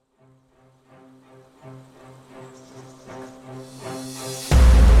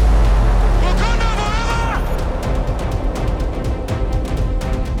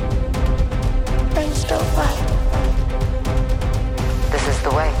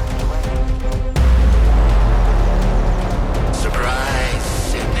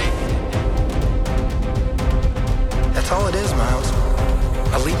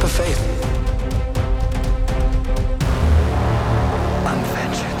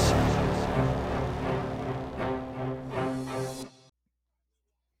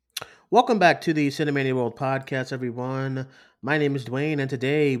Welcome back to the Cinemania World Podcast, everyone. My name is Dwayne, and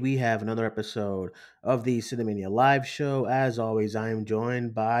today we have another episode of the Cinemania Live Show. As always, I am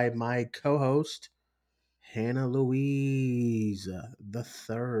joined by my co-host, Hannah Louise the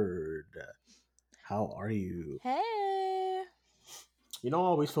Third. How are you? Hey. I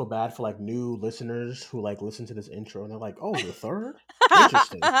always feel bad for like new listeners who like listen to this intro and they're like, "Oh, the third?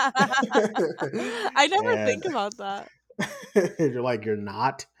 Interesting." I never and think about that. you're like you're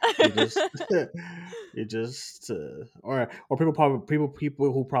not you're just you're just or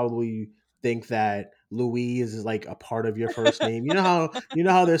people who probably think that Louise is like a part of your first name. You know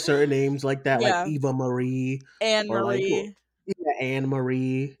how there's certain names like that, like Yeah. Eva Marie, Anne or like Marie. yeah, Anne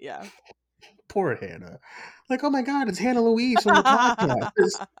Marie. Yeah. Poor Hannah. Like, oh my god, it's Hannah Louise from the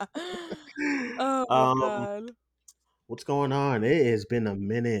podcast. Oh my um god. what's going on? It has been a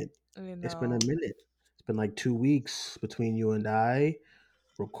minute. I It's been a know. minute. It's been like 2 weeks between you and I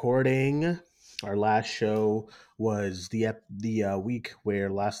recording. Our last show was the week where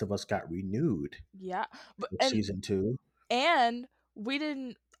Last of Us got renewed Yeah. But for and season two. and we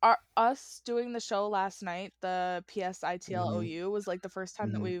didn't our us doing the show last night, the Hmm. PSITLOU was like the first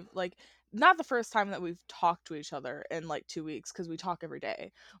time that Hmm. we've like not the first time that we've talked to each other in like 2 weeks because we talk every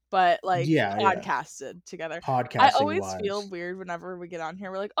day, but like Yeah, yeah. podcasted together. I Podcasting always feel wise, weird whenever we get on here.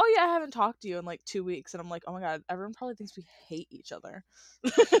 We're like, oh yeah, I haven't talked to you in like 2 weeks, and I'm like, oh my god, everyone probably thinks we hate each other.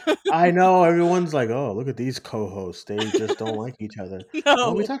 I know everyone's like, "Oh, look at these co-hosts. They just don't like each other."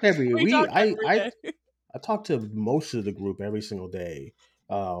 No, we No, talk every we we talk every day. I talk to most of the group every single day.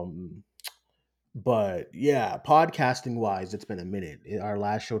 But yeah, podcasting wise, it's been a minute. Our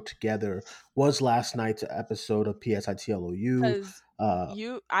last show together was last night's episode of PSITLOU. Because Uh,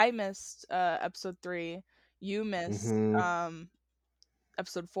 I missed episode 3, you missed mhm.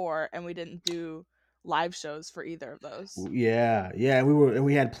 episode 4, and we didn't do live shows for either of those. Yeah, yeah,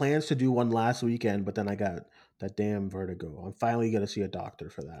 we had plans to do one last weekend, but then I got that damn vertigo. I'm finally gonna see a doctor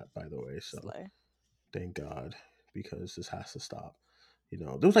for that, by the way. So Slay. thank God, because this has to stop. There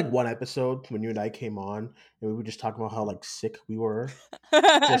was like one episode when you and I came on, and we were just talking about how like sick we were,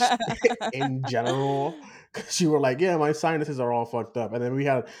 just in general, because you were like, "Yeah, my sinuses are all fucked up," and then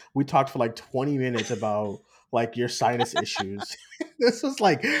we talked for like 20 minutes about like your sinus issues. this was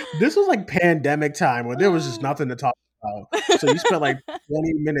like pandemic time when there was just Oh. nothing to talk about. So you spent like 20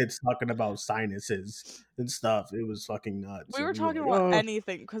 minutes talking about sinuses and stuff. It was fucking nuts, We and were we were talking like, about "Oh,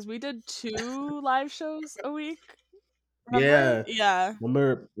 anything because we did 2 live shows a week, remember? yeah." Yeah.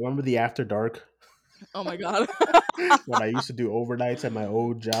 Remember the after dark Oh my god. when I used to do overnights at my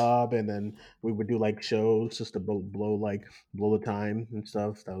old job, and then we would do like shows just to blow the time and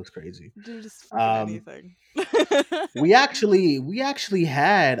stuff. That was crazy. Do just fucking Um, anything. we actually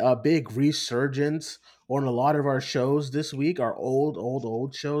had a big resurgence on a lot of our shows this week. Our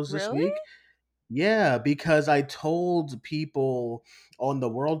old shows this Really? week. Yeah, because I told people on the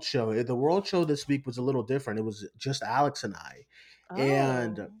World Show. The World Show this week was a little different. It was just Alex and I,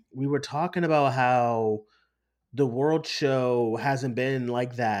 and Oh. we were talking about how the World Show hasn't been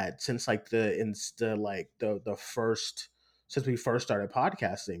like that since like the first since we first started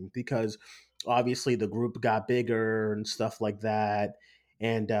podcasting, because obviously the group got bigger and stuff like that.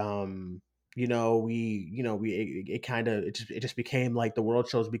 And we it kind of it just became like the World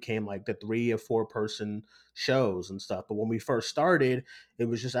Shows became like the 3 or 4 person shows and stuff. But when we first started, it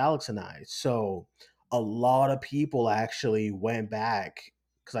was just Alex and I. So a lot of people actually went back,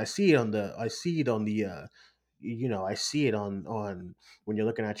 because I see it on when you're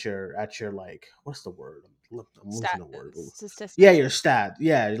looking at your like, what's the word? I'm losing Stat the word. Yeah, statistics. your stat.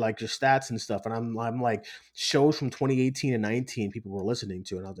 Yeah, like your stats and stuff. And I'm like, shows from 2018 and 19 people were listening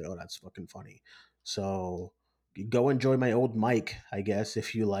to, and I was like, oh, that's fucking funny. So go enjoy my old mic, I guess,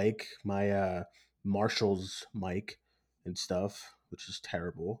 if you like my Marshall's mic and stuff, which is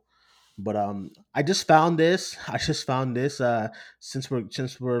terrible. But I just found this. I just found this. Since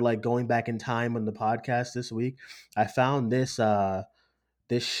we're like going back in time on the podcast this week, I found this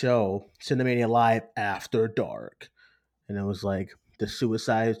show, Cinemania Live After Dark, and it was like the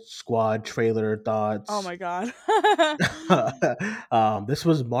Suicide Squad trailer Oh thoughts. my god. This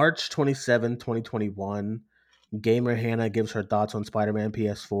was March 27, 2021. Gamer Hannah gives her thoughts on Spider-Man Oh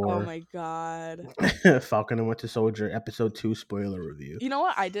PS4. my god. Falcon and Winter Soldier Episode 2 spoiler review. You know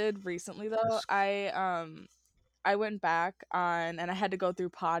what I did recently though? That's I went back on and I had to go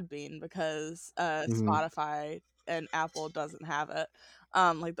through Podbean because mhm, Spotify and Apple doesn't have it.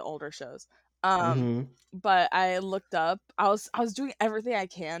 Like the older shows. Um mhm. but I looked up. I was doing everything I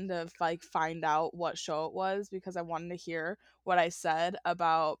can to like find out what show it was because I wanted to hear what I said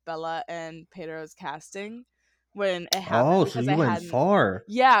about Bella and Pedro's casting. when it happened Oh, so because I you went hadn't far.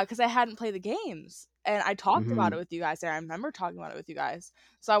 yeah, because I hadn't played the games, and I talked about it Hmm. with you guys, and I remember talking about it with you guys,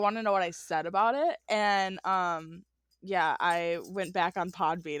 so I wanna know what I said about it, and, yeah, I went back on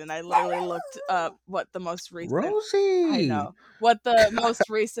Podbean, and I literally looked up what the most recent I Rosie. know, what the most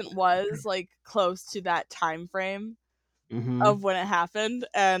recent was, like, close to that time frame Hmm. of when it happened,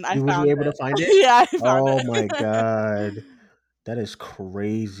 and I Was you found able to it. find it? Yeah, I found Oh my it. god, that is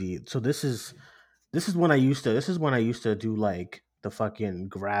crazy. So this is when I used to do like the fucking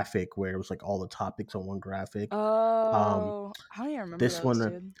graphic where it was like all the topics on one graphic. Um, Oh, I don't even remember this those, one,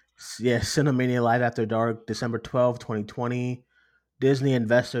 dude. yeah, Cinemania Live After Dark, December 12th, 2020. Disney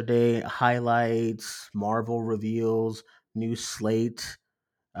Investor Day highlights, Marvel reveals, new slate,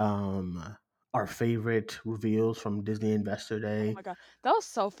 um, our favorite reveals from Disney Investor Oh Day. my god, that was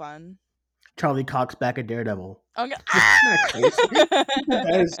so fun. Charlie Cox back at Daredevil. Okay. Isn't that crazy?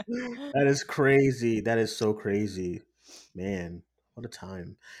 That is crazy. That is so crazy. Man, what a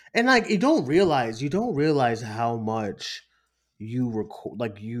time. And like you don't realize how much you've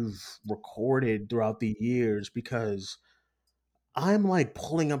recorded throughout the years because I'm like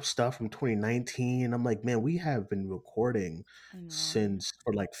pulling up stuff from 2019 and I'm like, man, we have been recording I know. since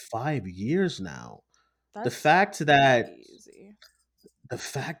for like 5 years now. The That's fact that crazy.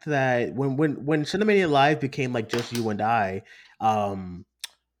 when Cinemania Live became like just you and I, um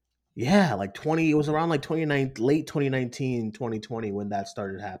yeah, like 20 it was around like 29 late 2019, 2020 when that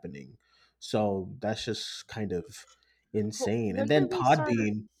started happening. So that's just kind of Well, insane. And when then did we start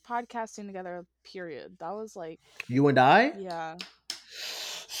Podbean, podcasting together, period? That was, like you and I. yeah,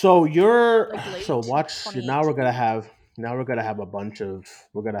 So you're like, so late watch now we're gonna 2018? have now we're gonna have a bunch of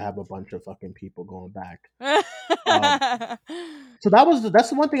fucking people going back. Um so that's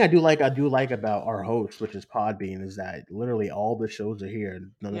the one thing I do like about our host, which is Podbean, is that literally all the shows are here.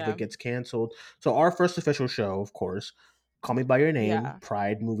 None of Yeah, it gets canceled. So our first official show, of course, Call Me by Your Name, yeah.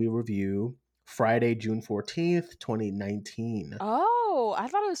 Pride movie review, Friday, June 14th, 2019. Oh, I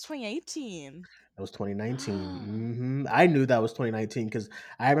thought it was 2018. That was 2019. I knew that was 2019 because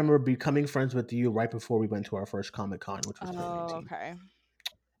I remember becoming friends with you right before we went to our first Comic Con, which was Oh, 2019. okay.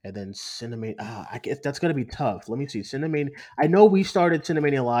 And then Cinemania, I guess that's gonna be tough. Let me see. Cinemania. I know we started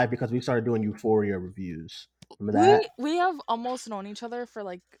Cinemania Live because we started doing Euphoria reviews. Remember We that? we have almost known each other for,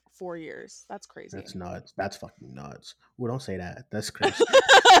 like, 4 years. That's That's crazy. nuts. That's fucking nuts. Well, don't say that. That's crazy.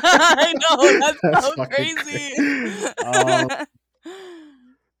 I know, that's That's so fucking crazy. crazy.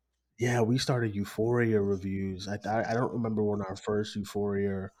 Yeah, we started Euphoria reviews. I don't remember when our first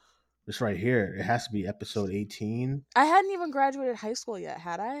Euphoria. It's right here. It has to be episode 18. I hadn't even graduated high school yet,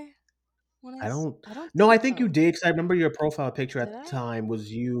 had I? I don't. I don't No, I think think you so. did. Cause I remember your profile picture Did at the I? time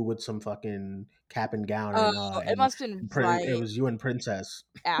was you with some fucking cap and gown, Oh, and it must've been it right was you and Princess.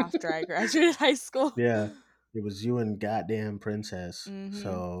 after I graduated high school. Yeah, it was you and goddamn Princess. Mhm.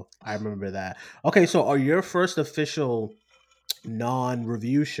 So I remember that. Okay, so are your first official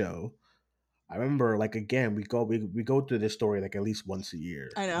non-review show? I remember, like again, we go through this story like at least once a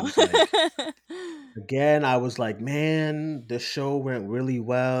year. I It know. was like again, I was like, man, the show went really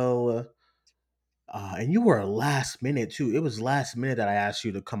well. And you were last minute too. It was last minute that I asked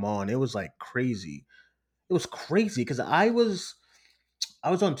you to come on. It was like crazy. It was crazy because I was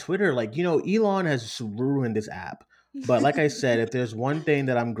on Twitter. Like Elon has ruined this app. But like I said, if there's one thing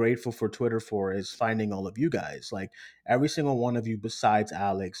that I'm grateful for Twitter for is finding all of you guys. Like every single one of you besides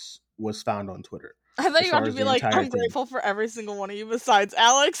Alex was found on Twitter, I thought as you were about far to as be the like, entire "I'm thing. grateful for every single one of you besides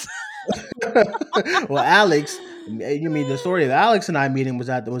Alex." Well, Alex, you mean the story of Alex and I meeting was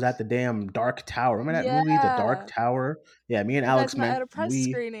at the damn Dark Tower. Remember that movie, The Dark Yeah. Tower? Yeah, me and You guys Alex met met at a press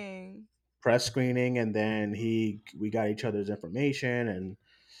we screening. press screening, and then we got each other's information, and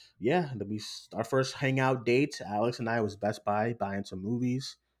yeah, our first hangout date. Alex and I was Best Buy buying some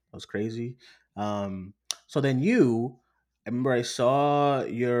movies. That was crazy. Um, so then I remember I saw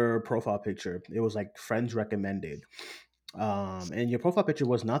your profile picture. It was like friends recommended. And your profile picture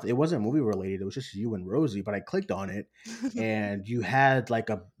was not. It wasn't movie related. It was just you and Rosie. But I clicked on it, and you had like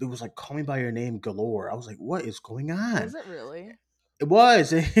it was like Call Me by Your Name galore. I was like, what is going Was on? it really? It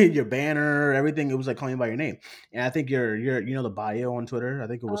was your banner, everything. It was like Call Me by Your Name, and I think your the bio on Twitter. I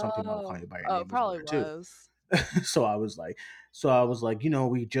think it was something about Call Oh. Me by Your Oh, it Name was on probably there too. was. so I was like,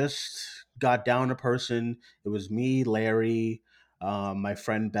 we just got down to person. It was me, Larry, my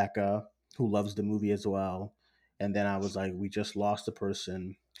friend Becca, who loves the movie as well, and then I was like, we just lost a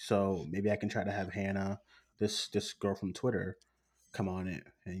person, so maybe I can try to have Hannah, this girl from Twitter, come on it,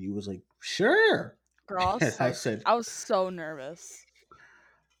 and you was like, sure, Girl, I was and I so said, I was so nervous.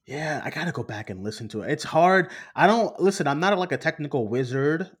 yeah, I gotta go back and listen to it. It's hard. I don't listen. I'm not like a technical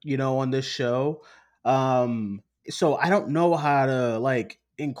wizard, on this show. So I don't know how to like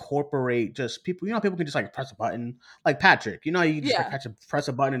incorporate just people. You know, people can just like press a button, like Patrick. You know, you just like Yeah. press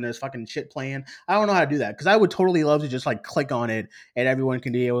a button and there's fucking shit playing. I don't know how to do that because I would totally love to just like click on it and everyone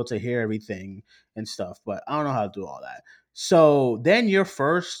can be able to hear everything and stuff. But I don't know how to do all that. So then your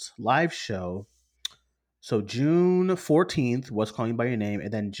first live show. So June 14th was Calling by Your Name,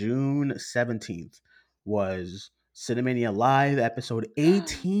 and then June 17th was Cinemania Live episode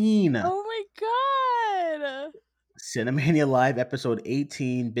 18. Oh my god. Cinemania Live episode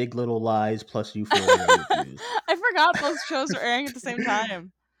 18, Big Little Lies plus Euphoria reviews. I forgot those shows were airing at the same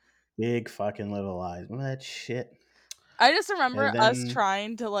time. Big fucking Little Lies. Remember that shit? I just remember And us then,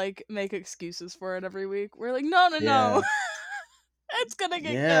 trying to like make excuses for it every week. We're like, no, yeah, it's gonna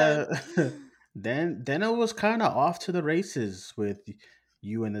get yeah. good. then it was kind of off to the races with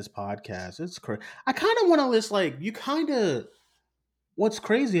you and this podcast. It's crazy. I kind of want to list like you kind of. What's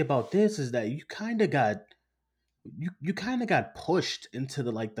crazy about this is that you kind of got pushed into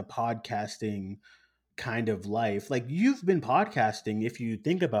the like the podcasting kind of life. Like you've been podcasting, if you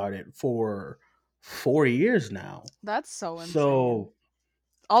think about it, for 4 years now. That's so insane. So,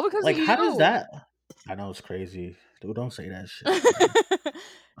 All because of like, how does you. that? I know it's crazy. Dude, don't say that shit, man.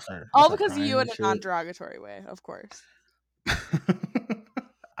 I All start because of crying you in and a shit. non-derogatory way, of course.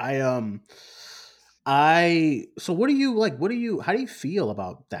 I I so what do you like how do you feel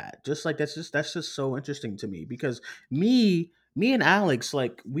about that? Just like that's just so interesting to me because me and Alex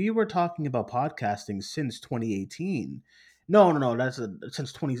like we were talking about podcasting since 2018. No,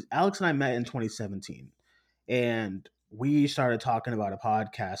 since 20 Alex and I met in 2017 and we started talking about a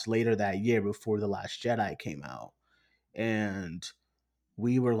podcast later that year before The Last Jedi came out. And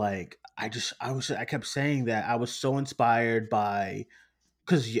we were like I kept saying that I was so inspired by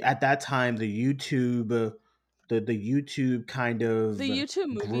because at that time the YouTube kind The of YouTube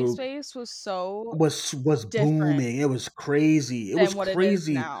movie group space was so was different booming. It was crazy. It was than what it is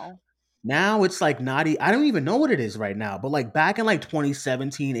crazy. now. Now it's like not. I don't even know what it is right now. But like back in like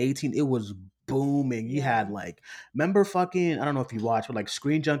 2017, 18, it was booming. You Yeah. had like remember fucking I don't know if you watched, but like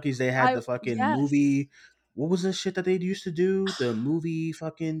Screen Junkies. They had the fucking Yes. movie. What was the shit that they used to do? The movie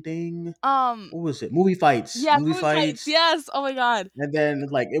fucking thing. Um, What was it? Movie fights. yeah, Movie movie fights. fights. Yes. Oh my god. And then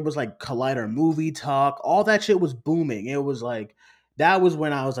like it was like Collider Movie Talk. All that shit was booming. It was like that was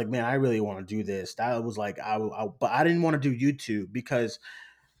when I was like, man, I really want to do this. That was like but I didn't want to do YouTube because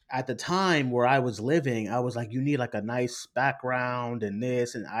at the time where I was living, I was like, you need like a nice background and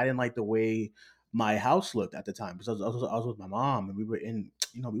this, and I didn't like the way my house looked at the time because I was with my mom and we were in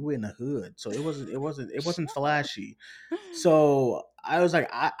we were in the hood, so it wasn't flashy. So I was like,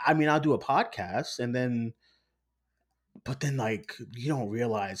 I mean, I'll do a podcast, and then but then like you don't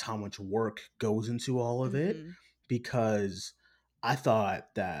realize how much work goes into all of it Mhm. because I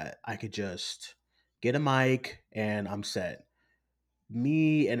thought that I could just get a mic and I'm set.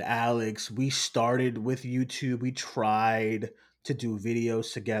 Me and Alex, we started with YouTube. We tried to do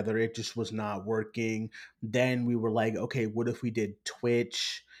videos together. It just was not working. Then we were like, okay, what if we did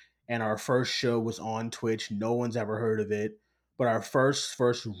Twitch? And our first show was on Twitch. No one's ever heard of it. But our first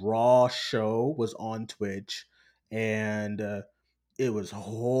raw show was on Twitch and it was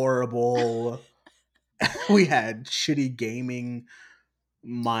horrible. We had shitty gaming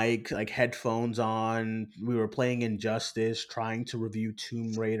mic, like headphones on. We were playing Injustice, trying to review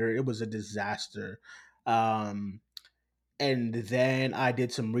Tomb Raider. It was a disaster. Um, and then I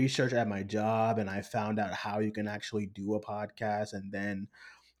did some research at my job and I found out how you can actually do a podcast. And then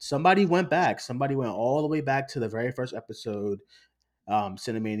somebody went back. Somebody went all the way back to the very first episode,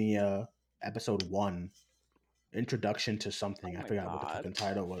 Cinemania episode 1, Introduction to Oh something. I my forgot what the god. fucking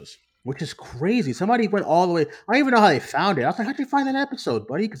title was. Which is crazy. Somebody went all the way. I don't even know how they found it. I was like, how'd you find that episode,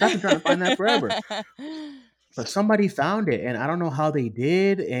 buddy? Because I've been trying to find that forever. But somebody found it, and I don't know how they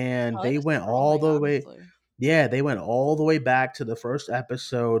did. And Probably they just went all scrolling, the way. honestly. Yeah, they went all the way back to the first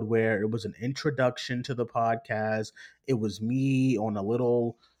episode where it was an introduction to the podcast. It was me on a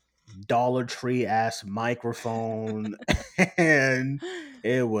little Dollar Tree ass microphone, and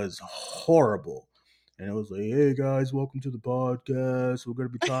it was horrible. And it was like, "Hey guys, welcome to the podcast. We're gonna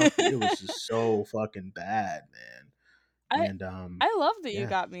be talking." It was just so fucking bad, man. I And I love that you yeah.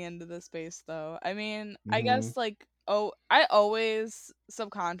 got me into this space though. I mean, I Hmm. guess like I always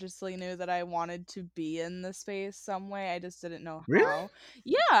subconsciously knew that I wanted to be in the space some way. I just didn't know Really? how.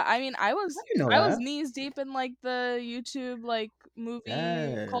 Yeah, I mean, I didn't know I was that. knees deep in like the YouTube like movie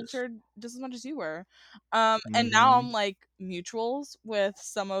Yes. culture just as much as you were. And now Hmm. I'm like mutuals with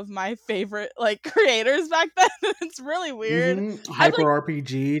some of my favorite like creators back then. It's really weird. Hmm. I've like Hyper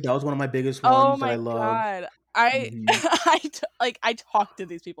RPG. That was one of my biggest oh ones that I my loved. god. I talk to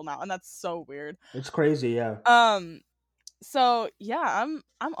these people now, and that's so weird. It's crazy, yeah. So yeah,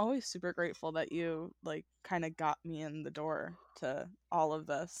 I'm always super grateful that you like kind of got me in the door to all of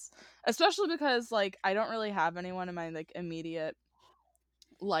this, especially because like I don't really have anyone in my like immediate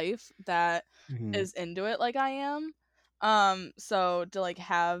life that Mm-hmm. is into it like I am. So to like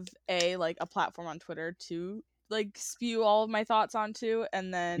have like a platform on Twitter to like spew all of my thoughts onto,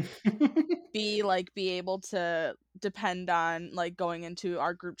 and then be able to depend on like going into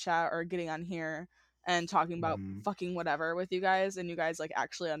our group chat or getting on here and talking about fucking whatever with you guys, and you guys like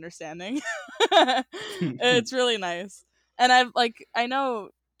actually understanding. It's really nice. And I know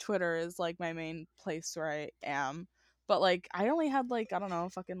Twitter is like my main place where I am, but like I only had like I don't know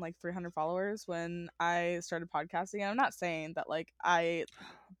fucking like 300 followers when I started podcasting, and I'm not saying that like I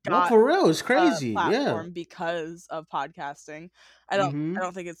No, got for real, it's a crazy. Yeah. platform because of podcasting. I Mm-hmm.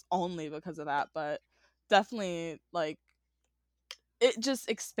 don't think it's only because of that, but definitely like it just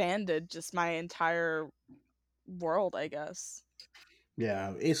expanded just my entire world, I guess.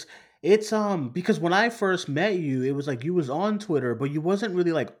 Yeah, it's because when I first met you, it was like you was on Twitter, but you wasn't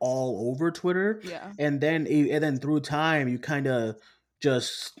really like all over Twitter. Yeah. And then through time, you kind of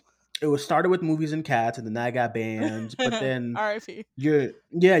just it was started with movies and cats, and then that got banned. But then R.I.P. your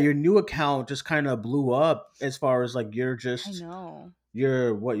new account just kind of blew up as far as like I know.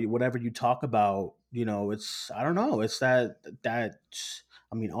 whatever you talk about. It's I don't know. It's that.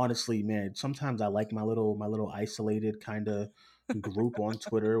 I mean, honestly, man, sometimes I like my little isolated kind of group on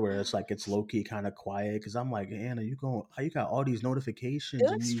Twitter where it's like it's low key kind of quiet because I'm like, Anna, how you got all these It notifications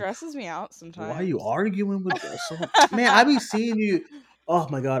like and stresses me out why are you sometimes. arguing with us? So man, I be seeing you. Oh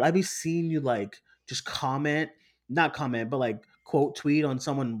my god, I be seeing you like just not comment, but like quote tweet on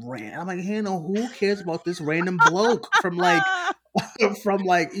someone I'm like, Hannah, who cares about this random bloke from like from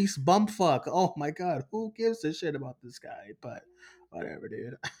like East Bumfuck? Oh my god, who gives a shit about this guy? But whatever,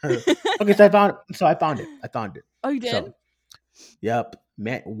 dude. Okay, so I found it. I found it. Oh, you did? So yep.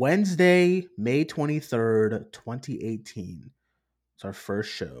 Wednesday, May 23rd, 2018. It's our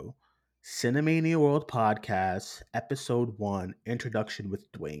first show. Cinemania World Podcast, Episode 1, Introduction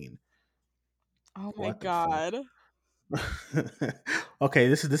with Dwayne. Oh my What the fuck? god. Okay,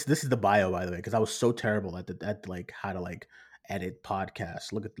 this is the bio, by the way, because I was so terrible at like how to like edit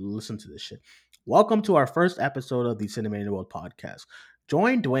podcasts. Listen to this shit. Welcome to our first episode of the Cinemania World Podcast.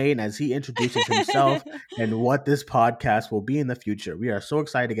 Join Dwayne as he introduces himself and what this podcast will be in the future. We are so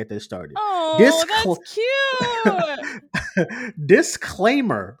excited to get this started. Oh, that's Discl- cute.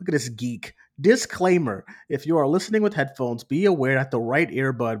 Disclaimer. Look at this geek. Disclaimer. If you are listening with headphones, be aware that the right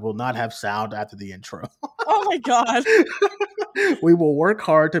earbud will not have sound after the intro. Oh my god. We will work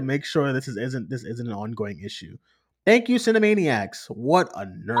hard to make sure this isn't an ongoing issue. Thank you, Cinemaniacs. What a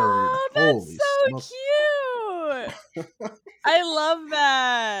nerd. Oh, that's Holy smokes. so cute. I love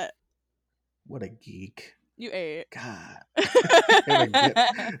that. What a geek. You ate. God.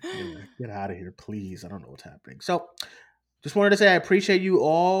 Get out of here, please. I don't know what's happening. So just wanted to say I appreciate you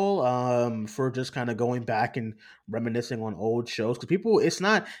all for just kind of going back and reminiscing on old shows because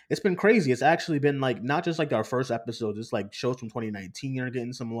it's been crazy. It's actually been like not just like our first episode, it's like shows from 2019 are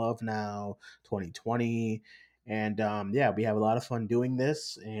getting some love now, 2020. And yeah, we have a lot of fun doing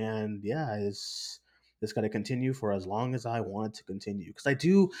this. And yeah, it's going to continue for as long as I want it to continue. Because I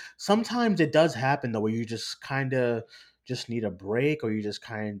do, sometimes it does happen though, where you just kind of just need a break or you just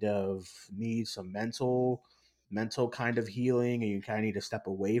kind of need some mental kind of healing and you kind of need to step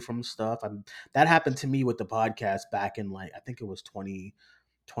away from stuff. That happened to me with the podcast back in like I think it was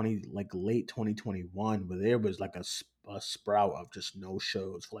 2020 like late 2021 where there was like a sprout of just no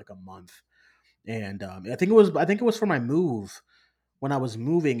shows for like a month. And I think it was for my move when I was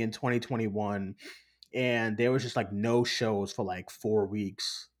moving in 2021 and there was just like no shows for like 4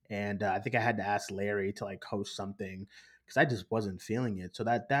 weeks. And I think I had to ask Larry to like host something because I just wasn't feeling it. So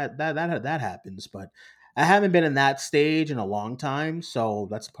that happens, but I haven't been in that stage in a long time, so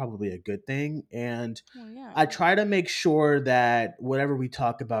that's probably a good thing. And Well, yeah. I try to make sure that whatever we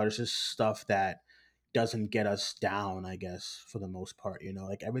talk about is just stuff that doesn't get us down, I guess, for the most part.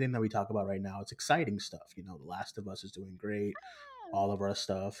 Like everything that we talk about right now, it's exciting stuff. The Last of Us is doing great, all of our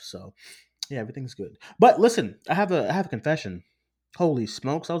stuff. So yeah, everything's good. But listen, I have a confession. Holy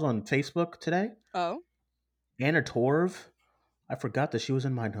smokes! I was on Facebook today. Oh. Anna Torv. I forgot that she was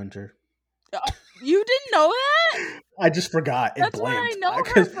in Mindhunter. You didn't know that? I just forgot. It That's where I blanked know her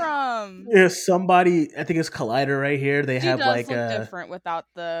because from. there's somebody. I think it's Collider right here. They She have does like look a different without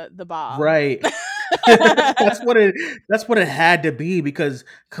the bob. right. that's what it. That's what it had to be because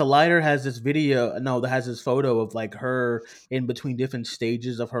Collider has this video. No, that has this photo of like her in between different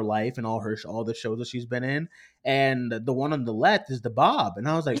stages of her life and all the shows that she's been in, and the one on the left is the Bob, and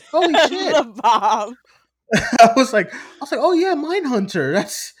I was like, holy shit! The Bob. I was like, oh yeah, Mindhunter.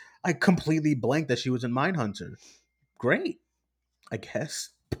 That's I completely blanked that she was in Mindhunter. Great, I guess.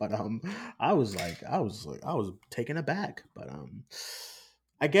 But I was taken aback. But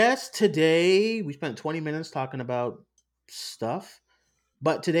I guess today we spent 20 minutes talking about stuff.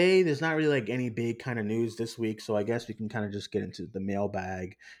 But today there's not really like any big kind of news this week, so I guess we can kind of just get into the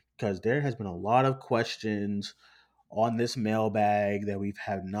mailbag because there has been a lot of questions on this mailbag that we've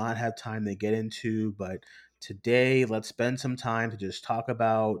have not had time to get into. But today, let's spend some time to just talk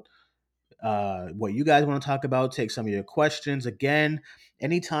about what you guys want to talk about. Take some of your questions. Again,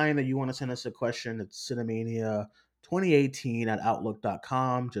 anytime that you want to send us a question, it's Cinemania 2018 at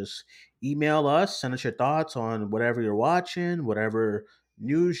outlook.com. Just email us, send us your thoughts on whatever you're watching, whatever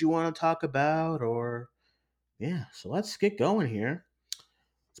news you want to talk about, or yeah. So let's get going here.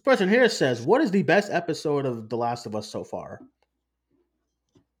 This person here says, "What is the best episode of The Last of Us so far?"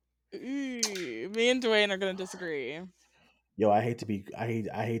 Me and Dwayne are gonna disagree. Yo, I hate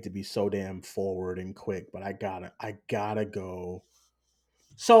to be so damn forward and quick, but I gotta go.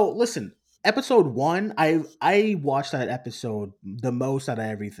 So listen, episode 1, I watched that episode the most out of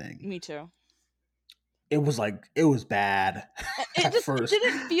everything. Me too. It was bad at It first.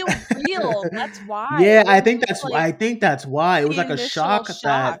 didn't feel real. That's why. Yeah, It I was think just, that's why. It was the like a initial shock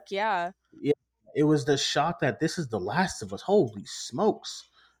that yeah. yeah, it was the shock that this is The Last of Us. Holy smokes,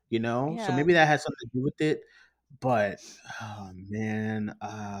 you know? So Yeah. maybe that has something to do with it. But oh man,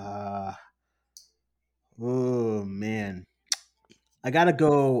 oh man, I gotta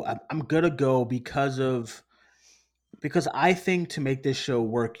go. I'm gonna go because I think to make this show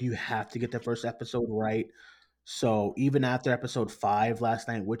work, you have to get the first episode right. So even after episode 5 last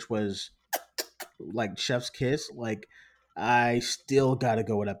night, which was like Chef's Kiss, like I still gotta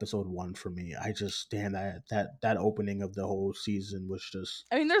go with episode 1 for me. I just damn that opening of the whole season was just.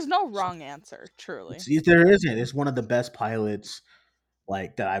 I mean, there's no wrong answer, truly. There isn't. It's one of the best pilots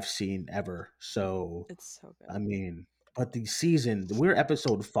like that I've seen ever. So It's so good. I mean, but the season we're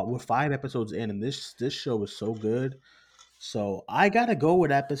 5 episodes in, and this show is so good. So I gotta go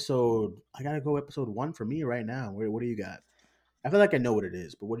with episode 1 for me right now. What do you got? I feel like I know what it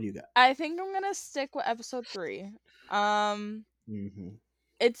is, but what do you got? I think I'm gonna stick with episode 3. Mm-hmm.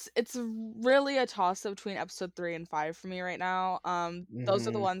 It's really a toss up between episode 3 and 5 for me right now. Those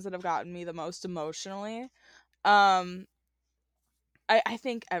are the Mm-hmm. ones that have gotten me the most emotionally. Um, I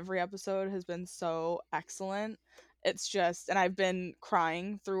think every episode has been so excellent. It's just, and I've been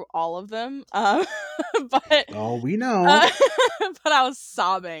crying through all of them. But Oh, we know. uh, but I was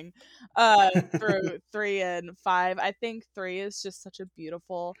sobbing through 3 and 5. I think 3 is just such a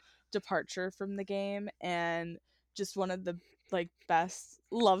beautiful departure from the game and just one of the like best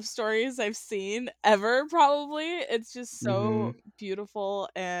love stories I've seen ever probably. It's just Mm-hmm. so beautiful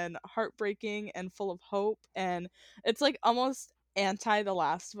and heartbreaking and full of hope, and it's like almost anti The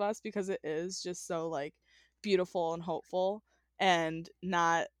Last of Us because it is just so like beautiful and hopeful and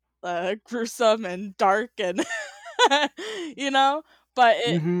not gruesome and dark and you know, but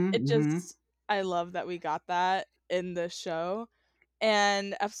Mm-hmm. it Mm-hmm. just I love that we got that in this show.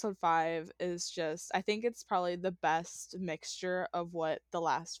 And episode 5 is just I think it's probably the best mixture of what The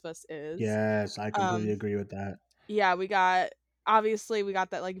Last of Us is. Yes, I completely Um agree with that. yeah, we got obviously we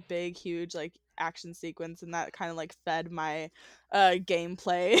got that like big huge like action sequence, and that kind of like fed my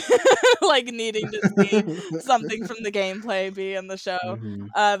gameplay like needing to see something from the gameplay be in the show. Mm-hmm.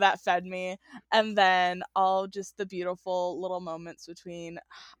 That fed me, and then all just the beautiful little moments between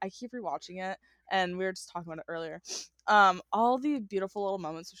I keep rewatching it, and we were just talking about it earlier. All the beautiful little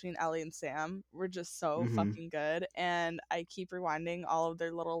moments between Ellie and Sam were just so Mm-hmm. fucking good, and I keep rewinding all of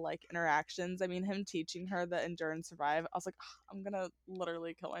their little like interactions. I mean, him teaching her the endure and survive, I was like, I'm gonna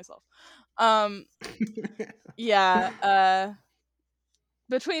literally kill myself. Um, yeah,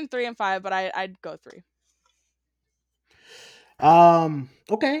 between 3 and 5, but I'd go 3.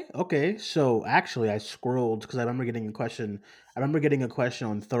 Okay. So actually I scrolled because I remember getting a question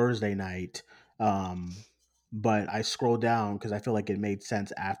on Thursday night. Um but I scrolled down because I feel like it made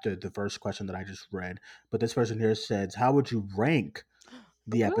sense after the first question that I just read. But this person here says, how would you rank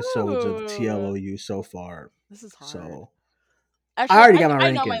the episodes of Ooh, TLOU so far? this is hard. So I Actually, already got my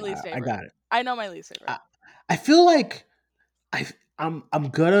I know my ranking. least I favorite. got it. I know my least favorite. I feel like I'm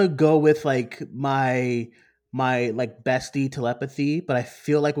gonna go with like my like bestie telepathy, but I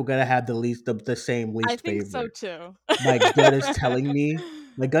feel like we're gonna have the same I least think so favorite. too. My gut is telling me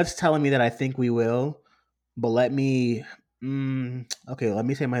My gut's telling me that I think we will, but let me. Okay, let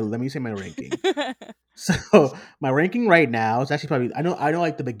me say my ranking. So my ranking right now is actually probably I know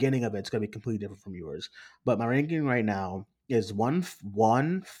like the beginning of it's gonna be completely different from yours, but my ranking right now is 1,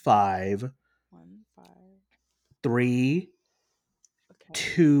 1, 5, 1, 5. 3, Okay.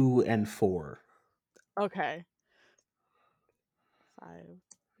 2, and 4. Okay. 5.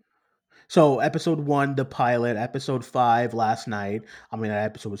 So episode 1, the pilot. Episode 5, last night. I mean that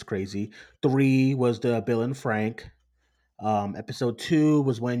episode was crazy. 3 was the Bill and Frank. Episode 2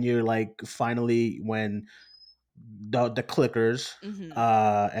 was when you're like finally when the clickers. Mm-hmm.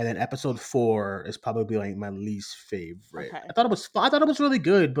 And then episode 4 is probably like my least favorite. Okay. I thought it was really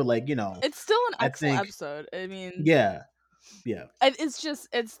good, but like It's still an I excellent think episode. I mean, yeah, yeah.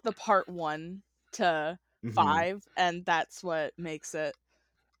 it's the part 1 to Hmm. 5, and that's what makes it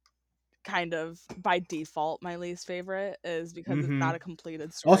kind of by default my least favorite, is because it's not Hmm. a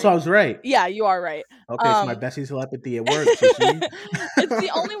completed Also, I story. was right. Yeah, you are right. Okay, so my Um, bestie telepathy it works. You see, it's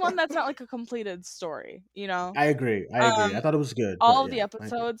the only one that's not like a completed story, you know? I agree. I agree. I Um, thought it was good, but all of the yeah, I agree.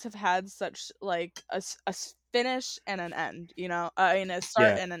 episodes have had such like finish and an end, you know? I mean, a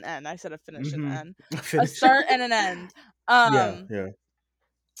start Yeah. and an end. I said a finish and an Hmm. end. A Finish. start and an end. Yeah, Um, yeah.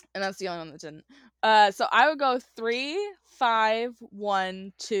 and that's the only one that didn't. So I would go 3, 5,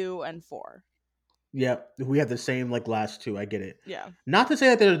 1, 2, and 4. Yep, we have the same like last two. I get it. Yeah. Not to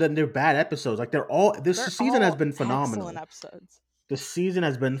say that they're bad episodes. Like they're all. This They're season has all been excellent phenomenal. episodes. The season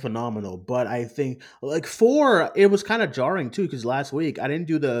has been phenomenal, but I think like 4, it was kind of jarring too because last week I didn't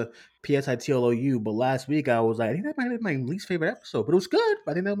do the PSITLOU, but last week I was like, I think that might be my least favorite episode, but it was good.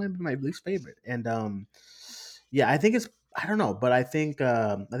 But I think that might be my least favorite, and yeah, I think it's I don't know, but I think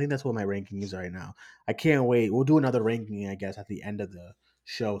that's what my ranking is right now. I can't wait. We'll do another ranking, I guess, at the end of the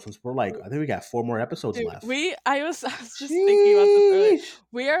show since we're like I think we got 4 more episodes Dude, left. I was just thinking about this earlier. Sheesh.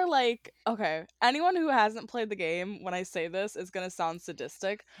 We are like, okay, anyone who hasn't played the game, when I say this, is gonna sound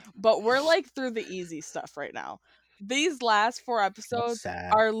sadistic, but we're like through the easy stuff right now. These last 4 That's episodes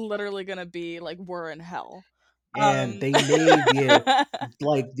sad. are literally gonna be like we're in hell. And they made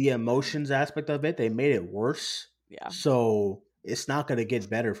the emotions aspect of it, they made it worse. Yeah. So it's not gonna get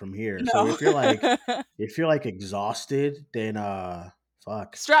better from here. So No. if you're like exhausted, then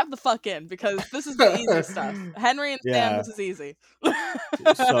fuck. Strap the fuck in, because this is the easy stuff. Henry and Sam, Yeah. this is easy.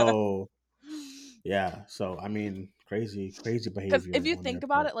 So yeah. So I mean, crazy Because if behavior you on their think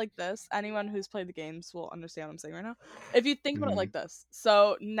about part. it like this, anyone who's played the games will understand what I'm saying right now. If you think about it Hmm. like this,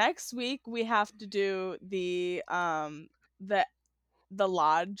 so next week we have to do the the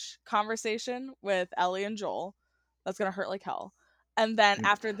lodge conversation with Ellie and Joel. That's gonna hurt like hell. And then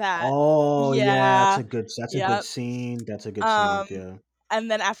after that, Oh yeah, yeah, that's a good yep. scene. That's a good scene. Um, Yeah. and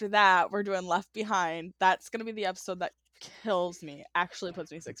then after that, we're doing Left Behind. That's gonna be the episode that kills me. Actually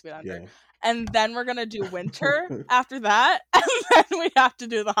puts me 6 feet under. Yeah. And then we're gonna do Winter after that, and then we have to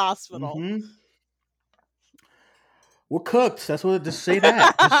do the hospital. Hmm. We're cooked. That's what. Just say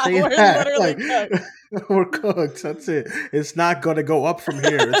that. Just say We're that. literally Like cooked. we're cooked. That's it. It's not gonna go up from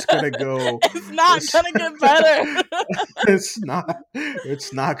here. It's gonna go. It's not It's, gonna get better. it's not.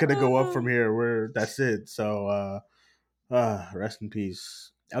 It's not gonna go up from here. That's it. So rest in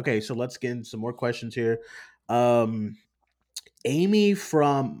peace. Okay, so let's get into some more questions here. Um, Amy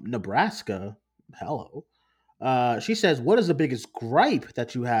from Nebraska. Hello. She says, "What is the biggest gripe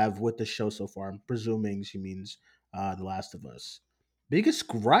that you have with the show so far?" I'm presuming she means The Last of Us. Biggest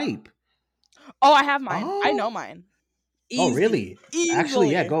gripe? Oh, I have mine. I know Oh, mine. oh, Easy. really?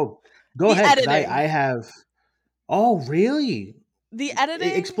 Actually, yeah. Easily. Go The ahead, because I editing. I have. Oh, really? The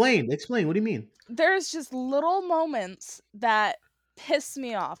editing, Explain. Explain. What do you mean? there's just little moments that piss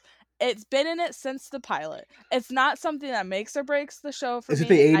me off. It's been in it since the pilot. It's not something that makes or breaks the show for Is it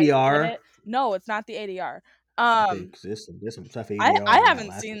the me. I get ADR? it. No, it's not the ADR. Okay, Um, because there's some tough I ADR in that haven't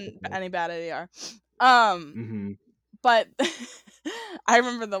last seen episode. any bad ADR. Um, Mm-hmm. but I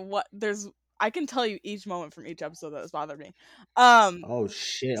remember I can tell you each moment from each episode that has bothered me. Um, Oh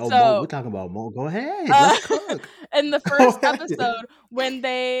shit! Oh, Mo, so we're talking about Mo. Go ahead. uh, Let's cook. in the Go first ahead. episode,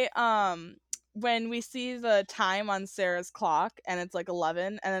 when we see the time on Sarah's clock and it's like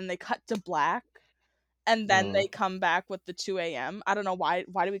 11, and then they cut to black, and then Uh, they come back with the 2 a.m. I don't know why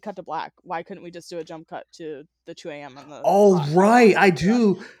do we cut to black? Why couldn't we just do a jump cut to the 2 a.m. on the Oh clock? I don't right, I understand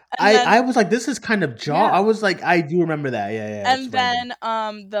that. do. And I then was like, this is kind of yeah, I was like, I do remember that. Yeah, yeah, it's and random.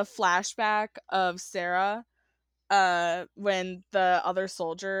 then the flashback of Sarah when the other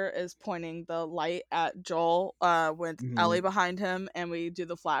soldier is pointing the light at Joel with Hmm. Ellie behind him, and we do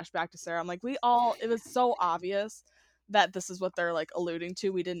the flashback to Sarah. I'm like, it was so obvious that this is what they're like alluding to.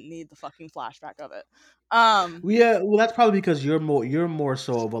 We didn't need the fucking flashback of it. Yeah, well, that's probably because you're more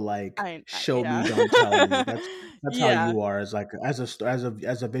so of a like show me, Yeah. don't tell me. That's how Yeah. you are as like as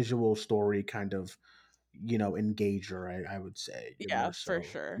a visual story kind of engager. I would say you're Yeah, more for so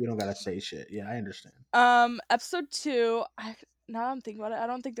sure. you don't gotta say shit. Yeah, I understand. Episode 2, now that I'm thinking about it, I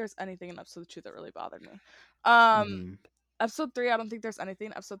don't think there's anything in episode 2 that really bothered me. Um, Hmm. episode 3, I don't think there's anything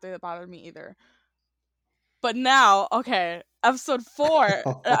in episode 3 that bothered me either. But now, okay, episode 4,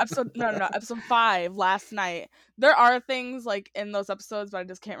 no, episode 5, last night. There are things like in those episodes, but I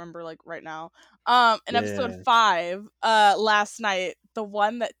just can't remember like right now. In episode Yeah, 5, last night, the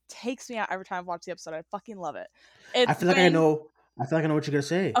one that takes me out every time I watch the episode, I fucking love it. I It's feel like I when know. I feel like I know what you're gonna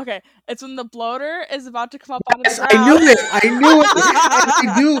say. Okay, it's when the bloater is about to come up out of the Yes, I knew ground. it. I knew it. And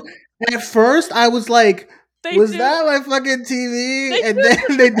I do. At first, I was like, They "Was do that my fucking they TV?" And do then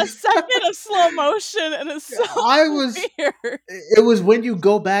for they. like a second of slow motion, and it's so I was. weird. It was when you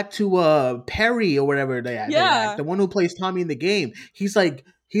go back to Perry or whatever they act, Yeah, the one who plays Tommy in the game. He's like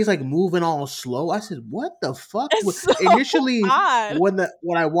moving all slow. I said, "What the fuck?" it's so Initially, odd.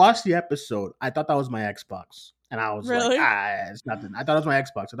 when I watched the episode, I thought that was my Xbox, and I was like, Really? it's nothing. I thought it was my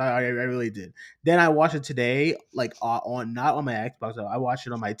Xbox. I really did. Then I watched it today, like on not on my Xbox. I watched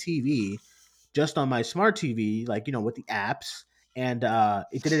it on my TV, just on my smart TV, like with the apps, and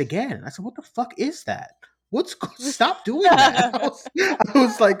it did it again. I said, "What the fuck is that? Stop doing that?" I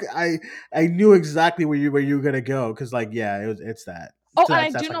was like, I knew exactly where you were gonna go because like it's that. Oh, So and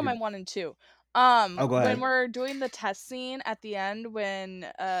I that's do know like my 1 and 2. oh, go When ahead. we're doing the test scene at the end when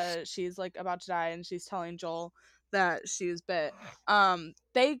she's like about to die and she's telling Joel that she was bit.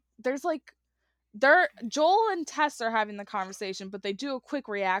 There's like they're Joel and Tess are having the conversation, but they do a quick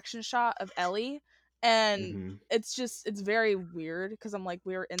reaction shot of Ellie, and Hmm. it's very weird because I'm like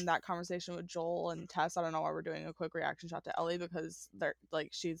we're in that conversation with Joel and Tess. I don't know why we're doing a quick reaction shot to Ellie because they're like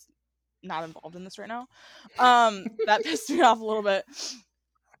she's not involved in this right now. That pissed me off a little bit.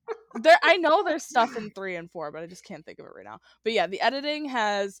 I know there's stuff in 3 and 4, but I just can't think of it right now. But yeah, the editing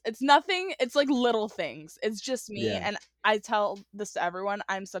it's nothing, it's like little things. It's just me, Yeah. and I tell this to everyone,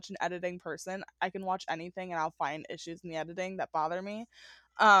 I'm such an editing person. I can watch anything and I'll find issues in the editing that bother me.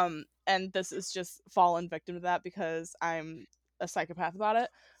 And this is just fallen victim to that because I'm a psychopath about it.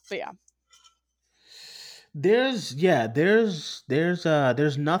 But yeah. There's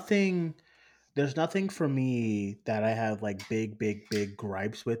for me that I have like big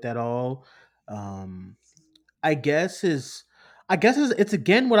gripes with at all. Um, I guess is I guess it's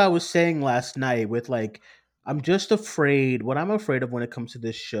again what I was saying last night with like I'm just afraid what I'm afraid of when it comes to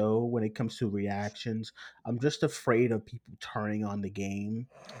this show, when it comes to reactions, I'm just afraid of people turning on the game,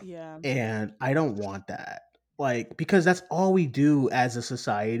 Yeah. and I don't want that. Like because that's all we do as a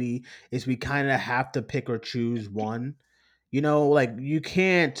society is we kind of have to pick or choose one. Like you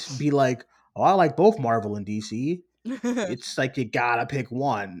can't be like, "Oh, I like both Marvel and DC." It's like you gotta pick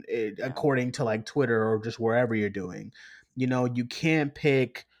one Yeah. according to like Twitter or just wherever you're doing. You can't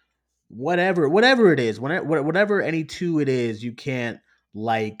pick whatever it is, whatever any two it is. You can't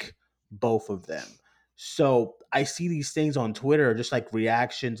like both of them. So I see these things on Twitter, just like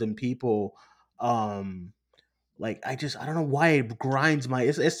reactions and people. Like I don't know why it grinds my.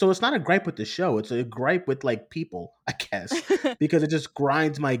 So it's not a gripe with the show. It's a gripe with like people, I guess, because it just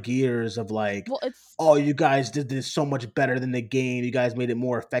grinds my gears of like, Well, it's oh, you guys did this so much better than the game. You guys made it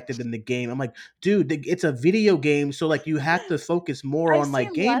more effective than the game. I'm like, dude, it's a video game, so like you have to focus more I've on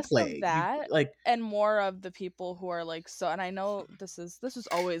like seen less of gameplay. You that like, and more of the people who are like so, and I know this is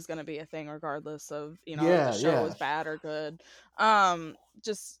always going to be a thing regardless of, if the yeah, show yeah, is bad or good.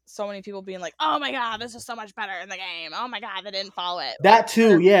 Just so many people being like, "Oh my god, this is so much better in the game. Oh my god, they didn't follow it. Like that too.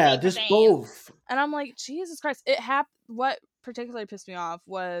 they're Yeah, fake just days." both. And I'm like, "Jesus Christ." What particularly pissed me off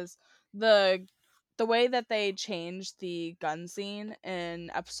was the the way that they changed the gun scene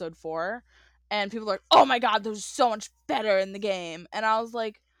in episode 4, and people are like, "Oh my god, there's so much better in the game." And I was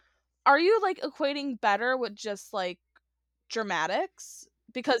like, are you like equating better with just like dramatics?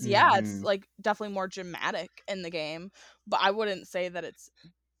 Because yeah, it's Hmm. like definitely more dramatic in the game, but I wouldn't say that it's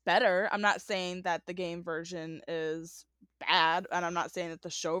better. I'm not saying that the game version is bad, and I'm not saying that the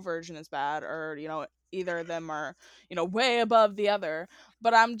show version is bad, or either of them are way above the other.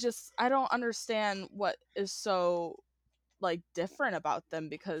 But I don't understand what is so like different about them,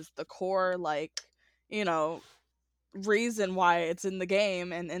 because the core like you know reason why it's in the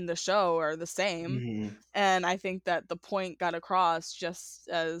game and in the show are the same. Hmm. And I think that the point got across just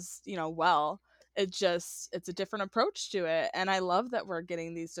as well. It's a different approach to it, and I love that we're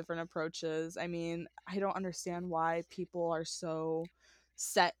getting these different approaches. I mean, I don't understand why people are so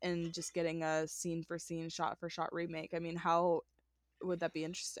set in just getting a scene for scene, shot for shot remake. I mean, how would that be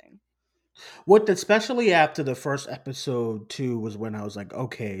interesting? What, especially after the first episode too, was when I was like,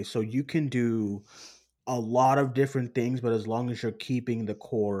 okay, so you can do a lot of different things, but as long as you're keeping the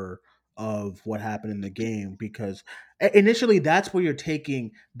core of what happened in the game, because initially that's where you're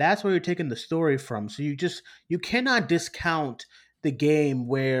taking the story from. So you cannot discount the game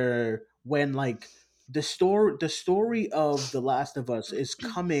where when like the story of The Last of Us is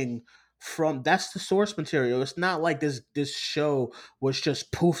coming from, that's the source material. It's not like this show was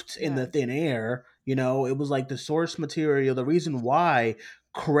just poofed in Yeah. the thin air. It was like the source material. The reason why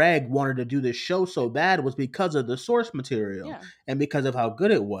Craig wanted to do this show so bad was because of the source material Yeah. and because of how good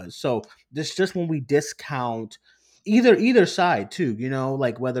it was. So this just when we discount either side too,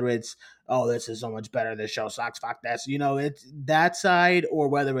 like whether it's, oh, this is so much better, this show sucks, fuck this, it's that side, or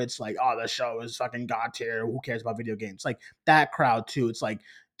whether it's like, oh, the show is fucking god tier, who cares about video games, like that crowd too. It's like,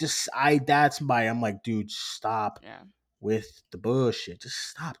 just I'm like, dude, stop Yeah. with the bullshit, just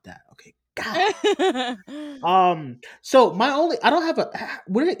stop that, okay, god. So my only, I don't have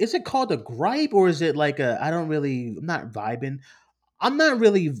is it called a gripe, or is it like I'm not vibing. I'm not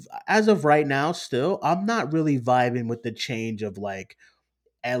really, as of right now, still, I'm not really vibing with the change of like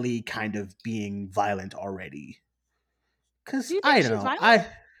Ellie kind of being violent already. Do Cause you think I don't she's know. violent?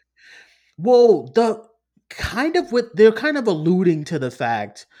 Well, they're kind of alluding to the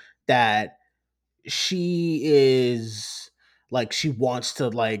fact that she is like, she wants to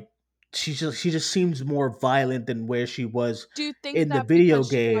like, she just seems more violent than where she was Do you think in the that video because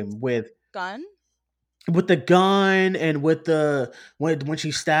she got game gun? with the gun and with the when she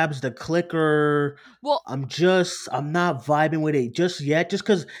stabs the clicker. Well, I'm not vibing with it just yet, just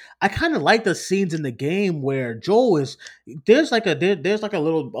because I kind of like the scenes in the game where Joel is, there's like a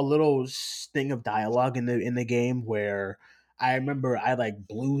little thing of dialogue in the game where I remember I like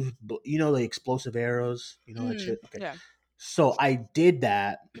the explosive arrows, that shit. Okay, yeah. so I did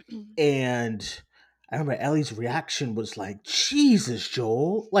that, and I remember Ellie's reaction was like, Jesus,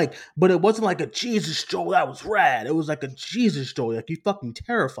 Joel. Like, but it wasn't like a Jesus, Joel, that was rad. It was like a Jesus, Joel, like, you fucking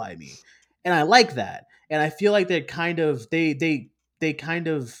terrify me. And I like that. And I feel like they're kind of they kind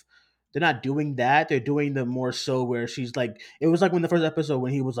of they're not doing that. They're doing the more so where she's like, it was like when the first episode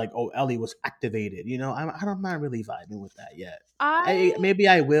when he was like, oh, Ellie was activated. I'm not really vibing with that yet. I Maybe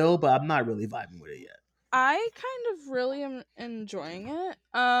I will, but I'm not really vibing with it yet. I kind of really am enjoying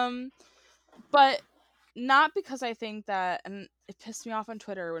it. But not because I think that, and it pissed me off on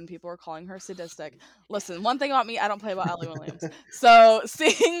Twitter when people were calling her sadistic. Listen, one thing about me, I don't play about Ellie Williams. So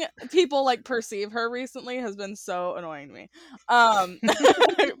seeing people like perceive her recently has been so annoying to me.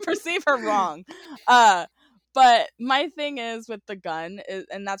 Perceive her wrong. But my thing is with the gun is,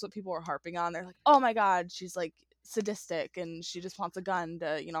 and that's what people were harping on. They're like, "Oh my god, she's like sadistic and she just wants a gun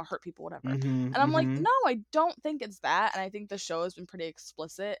to, hurt people, whatever." Mm-hmm. And I'm like, Mm-hmm. "No, I don't think it's that." And I think the show has been pretty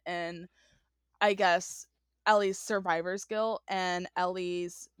explicit in, I guess, Ellie's survivor's guilt and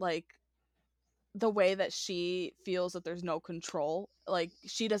Ellie's like the way that she feels that there's no control. Like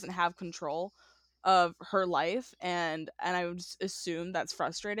she doesn't have control of her life, and I would just assume that's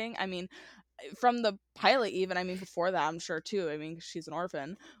frustrating. I mean, from the pilot even, I mean before that I'm sure too. I mean, she's an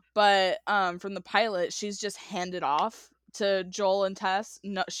orphan. But from the pilot, she's just handed off to Joel and Tess.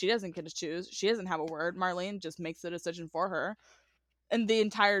 No, she doesn't get to choose. She doesn't have a word. Marlene just makes the decision for her, and the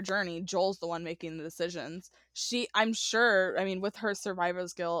entire journey Joel's the one making the decisions. I'm sure, I mean, with her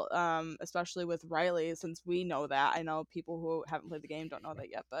survivor's guilt, especially with Riley, since we know that, I know people who haven't played the game don't know that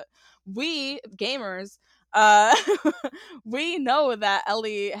yet, but we gamers, uh we know that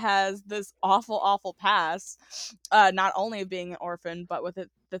Ellie has this awful past, not only of being an orphan, but with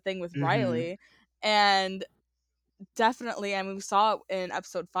the thing with Mm-hmm. Riley. And definitely, I mean, we saw it in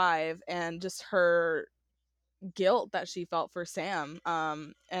episode 5, and just her guilt that she felt for Sam,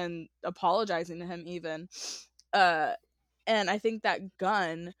 and apologizing to him even. Uh and I think that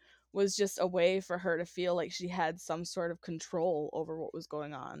gun was just a way for her to feel like she had some sort of control over what was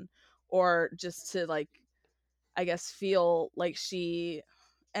going on, or just to like, I guess, feel like she,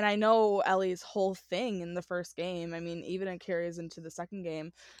 and I know Ellie's whole thing in the first game, I mean, even it carries into the second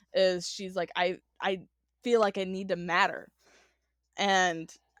game, is she's like, I feel like I need to matter. And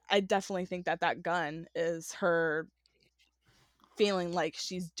I definitely think that that gun is her feeling like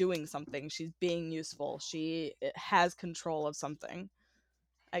she's doing something, she's being useful, she has control of something,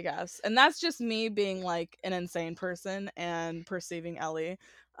 I guess. And that's just me being like an insane person and perceiving Ellie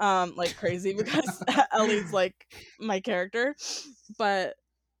like crazy because Ellie's like my character. But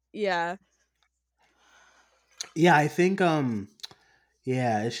yeah. Yeah, I think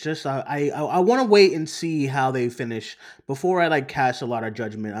Yeah, it's just I want to wait and see how they finish before I like cast a lot of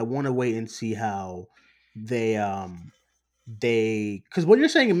judgment. I want to wait and see how they because what you're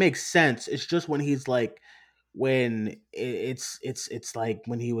saying, it makes sense. It's just when he's like when it's like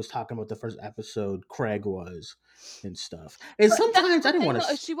when he was talking about the first episode, Craig was and stuff. And But that's sometimes I the didn't thing, want though,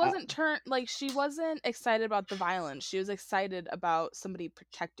 to. is she wasn't she wasn't excited about the violence. She was excited about somebody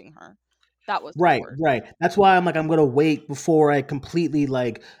protecting her. That was the Right, word. right. That's why I'm like I'm gonna wait before I completely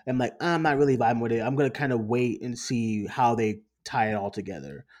like I'm like I'm not really vibing with it. I'm gonna kind of wait and see how they tie it all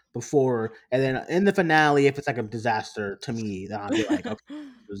together before, and then in the finale, if it's like a disaster to me, then I'll be like, okay,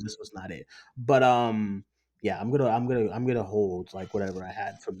 this was not it. But yeah, I'm gonna hold like whatever I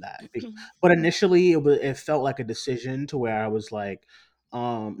had from that. But initially, it felt like a decision to where I was like,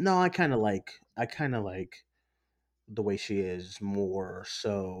 no, I kind of like the way she is more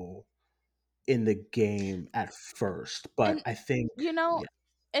so in the game at first, but And I think you know,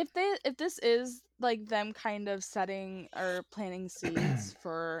 yeah. if this is like them kind of setting or planting seeds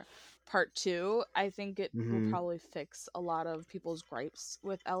for part 2, I think it will Mhm. probably fix a lot of people's gripes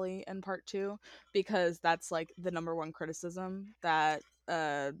with Ellie in part 2, because that's like the number one criticism that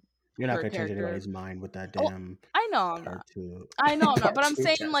You're not her gonna change character. anybody's mind with that Oh, damn I know I'm part not. 2 I know I'm not, part but I'm 2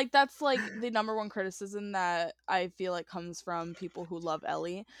 saying, test. like, that's, like, the number one criticism that I feel like comes from people who love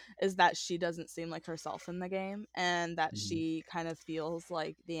Ellie, is that she doesn't seem like herself in the game, and that Mhm. she kind of feels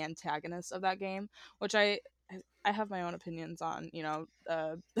like the antagonist of that game, which I have my own opinions on,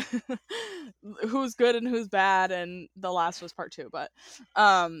 who's good and who's bad, and The Last was part 2, but,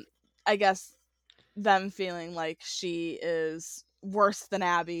 I guess them feeling like she is worse than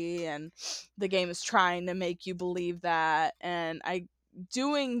Abby, and the game is trying to make you believe that, and I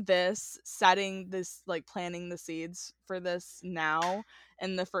doing this, setting this, like, planting the seeds for this now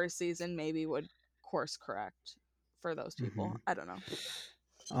in the first season maybe would course correct for those people. Mhm. I don't know.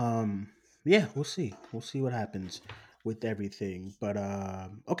 Um yeah, we'll see what happens with everything, but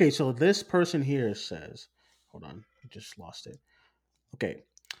okay, so this person here says, hold on, I just lost it. Okay,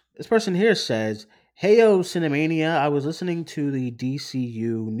 this person here says, "Heyo, Cinemania. I was listening to the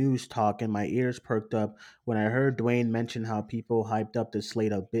DCU news talk and my ears perked up when I heard Dwayne mention how people hyped up the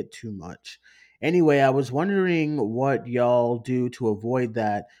slate a bit too much. Anyway, I was wondering what y'all do to avoid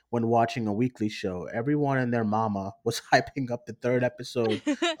that when watching a weekly show. Everyone and their mama was hyping up the third episode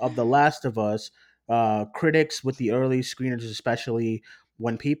of The Last of Us. Critics with the early screeners, especially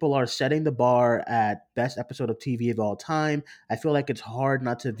when people are setting the bar at best episode of TV of all time. I feel like it's hard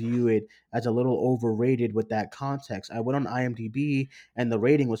not to view it as a little overrated with that context. I went on IMDb and the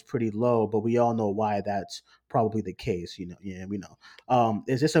rating was pretty low, but we all know why that's probably the case. You know, yeah, we know.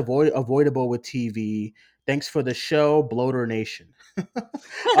 Is this avoidable with TV? Thanks for the show, Bloater Nation.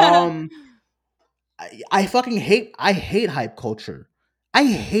 um, I fucking I hate hype culture. I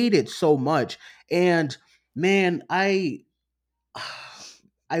hate it so much, and man, I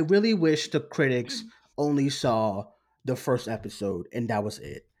really wish the critics only saw the first episode and that was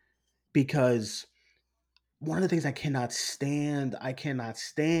it. Because one of the things I cannot stand.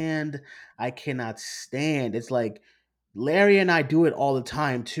 It's like Larry and I do it all the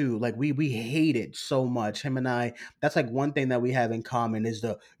time too. Like we hate it so much. Him and I. That's like one thing that we have in common is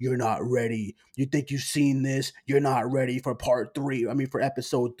the you're not ready. You think you've seen this? You're not ready for part 3. I mean for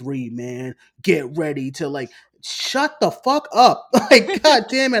episode 3, man. Get ready to like shut the fuck up. Like god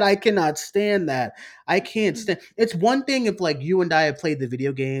damn it, I cannot stand that. I can't stand. It's one thing if like you and I have played the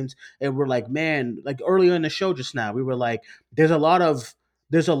video games and we're like, man, like earlier in the show just now, we were like, there's a lot of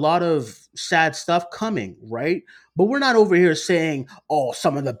sad stuff coming, right? But we're not over here saying, oh,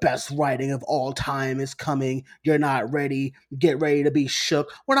 some of the best writing of all time is coming. You're not ready. Get ready to be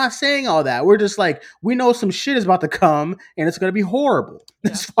shook. We're not saying all that. We're just like, we know some shit is about to come and it's gonna be horrible.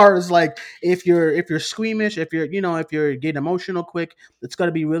 Yeah. As far as like if you're squeamish, if you're if you're getting emotional quick, it's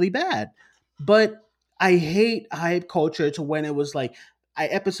gonna be really bad. But I hate hype culture to when it was like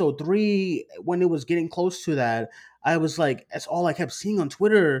episode 3 when it was getting close to that. I was like, that's all I kept seeing on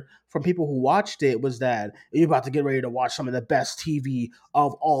Twitter from people who watched it was that you're about to get ready to watch some of the best TV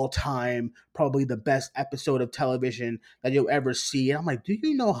of all time, probably the best episode of television that you'll ever see. And I'm like, do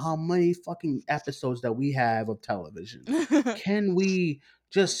you know how many fucking episodes that we have of television? Can we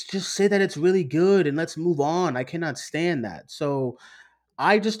just say that it's really good and let's move on? I cannot stand that. So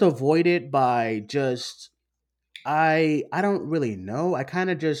I just avoid it by just I don't really know. I kind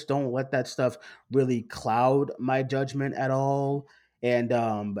of just don't let that stuff really cloud my judgment at all. And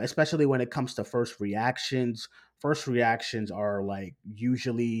especially when it comes to first reactions. First reactions are like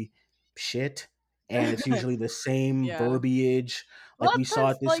usually shit and it's usually the same Yeah. verbiage. Well, Like we it's saw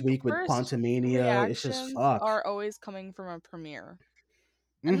it because, this like, week with first Quantumania. It's just reactions fuck. are always coming from a premiere.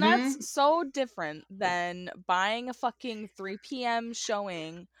 And that's Mm-hmm. so different than buying a fucking 3 p.m.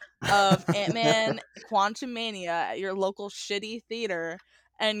 showing of Ant-Man Quantumania at your local shitty theater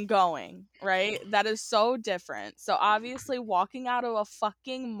and going, right? That is so different. So obviously walking out of a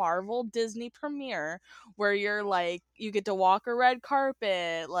fucking Marvel Disney premiere where you're like you get to walk a red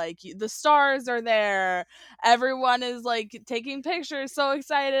carpet, like the stars are there, everyone is like taking pictures, so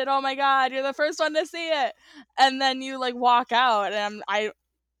excited. Oh my god, you're the first one to see it. And then you like walk out and I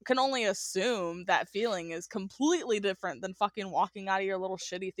can only assume that feeling is completely different than fucking walking out of your little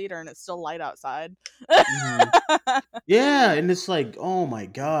shitty theater and it's still light outside. Mm-hmm. Yeah, and it's like, oh my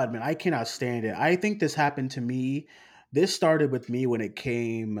god, man, I cannot stand it. I think this happened to me. This started with me when it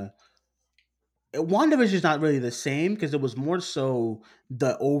came. WandaVision is not really the same because it was more so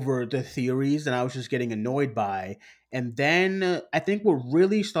the theories and I was just getting annoyed by. And then I think what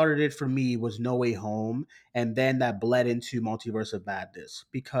really started it for me was No Way Home, and then that bled into Multiverse of Madness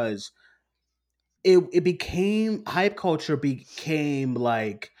because it became hype culture became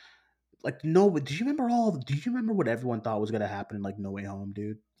like no. Do you remember do you remember what everyone thought was gonna happen in like No Way Home,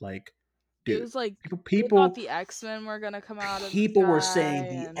 dude? Like, It dude, was like people they thought people the X-Men were gonna come out of the people were sky saying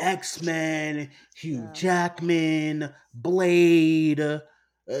the and X-Men, Hugh yeah. Jackman, Blade,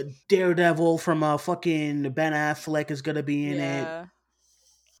 Daredevil from fucking Ben Affleck is gonna be in it. Yeah.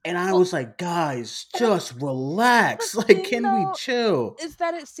 And I Well, was like, guys, and just the relax. Like, thing can we though chill? is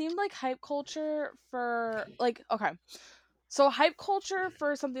that it seemed like hype culture for like okay. So hype culture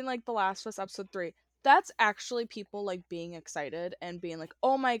for something like The Last of Us episode 3, that's actually people like being excited and being like,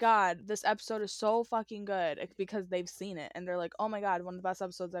 "Oh my god, this episode is so fucking good." It's because they've seen it and they're like, "Oh my god, one of the best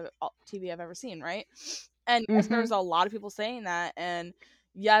episodes of TV I've ever seen," right? And yes, there's Mm-hmm. a lot of people saying that and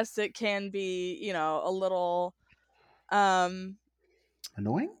yes, it can be, a little um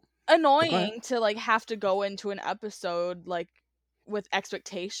Annoying? But go ahead. annoying to like have to go into an episode like with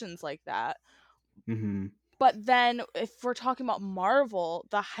expectations like that. Mm-hmm. But then if we're talking about Marvel,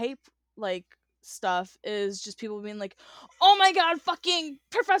 the hype like stuff is just people being like, "Oh my god, fucking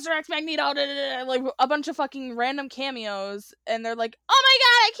Professor X, Magneto," da, da, da, like a bunch of fucking random cameos, and they're like, "Oh my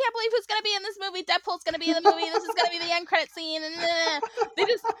god, I can't believe who's gonna be in this movie. Deadpool's gonna be in the movie. This is gonna be the end credit scene." And they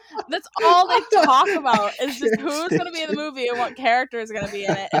just that's all they talk about is just Can't who's stand gonna be in the you. movie and what character is gonna be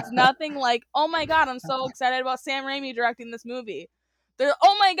in it. It's nothing like, "Oh my god, I'm so excited about Sam Raimi directing this movie." They're,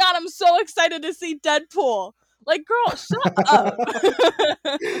 "Oh my god, I'm so excited to see Deadpool." Like, girl, shut up.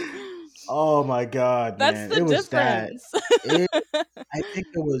 Oh my god, That's man. It the was that. difference. It I think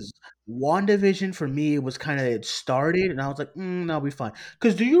it was WandaVision for me. It was kind of it started, and I was like, "No, we fine."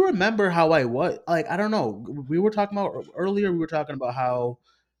 Because do you remember how I was? Like, I don't know. We were talking about earlier. We were talking about how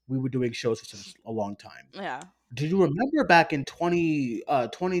we were doing shows for such a long time. Yeah. Do you remember back in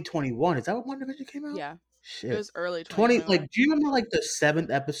 2021? Is that what WandaVision came out? Yeah. It Shit. was early 20 like 2021. do you remember like the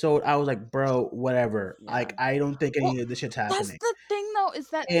 7th episode? I was like, "Bro, whatever." Yeah. Like I don't think Well, any of this shit's that's happening. the thing though, is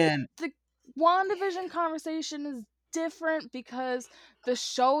that And the WandaVision conversation is different because the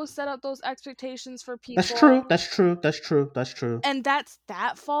show set up those expectations for that's people true. That's true. That's true. That's true. and that's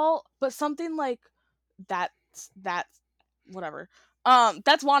that fault, but something like that's whatever.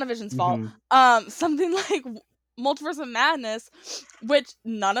 That's WandaVision's fault. Mhm. Something like Multiverse of Madness, which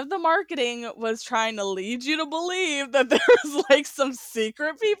none of the marketing was trying to lead you to believe that there was like some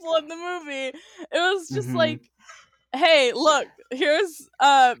secret people in the movie. It was just like, Mhm. hey, look, here's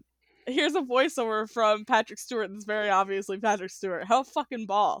a voiceover from Patrick Stewart that's very obviously Patrick Stewart. How fucking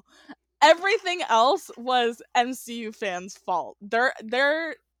ball. Everything else was MCU fans' fault.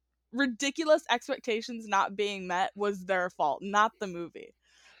 Their ridiculous expectations not being met was their fault, not the movie.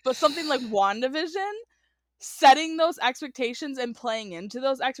 But something like WandaVision, setting those expectations and playing into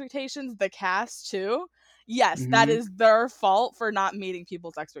those expectations, the cast too, yes, that Mhm. is their fault for not meeting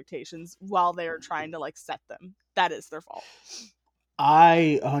people's expectations while they are trying to like set them. That is their fault.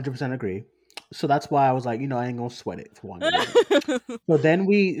 I 100% agree. So that's why I was like, I ain't gonna sweat it for WandaVision. But then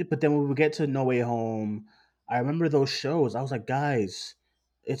when we get to No Way Home, I remember those shows. I was like, guys,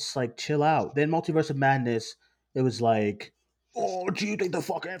 it's like chill out. Then Multiverse of Madness, it was like, oh, do you think the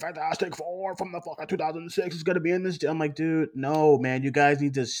fucking Fantastic Four from the fucking 2006 is gonna be in this? I'm like, dude, no, man, you guys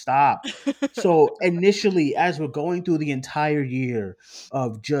need to stop. So initially, as we're going through the entire year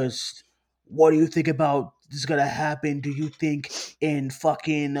of just, what do you think about this is gonna happen? Do you think in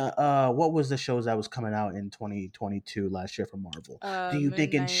fucking what was the shows that was coming out in 2022 last year from Marvel? Do you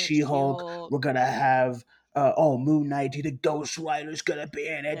think Moon in Knight, She-Hulk She-Hulk. we're gonna have Moon Knight? Do you think Ghost Rider's gonna be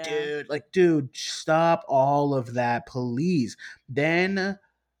in it, Yeah. dude? Like, dude, stop all of that, please. Then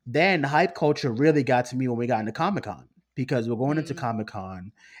hype culture really got to me when we got into Comic Con because we're going into Mm. Comic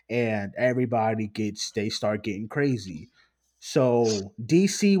Con and everybody they start getting crazy. So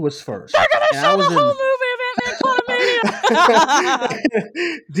DC was They're first, gonna and I show was the in. whole movie of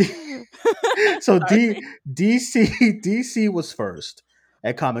D- Ant-Man so Sorry. DC was first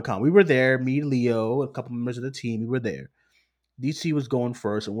at Comic Con. We were there. Me, Leo, a couple members of the team. We were there. DC was going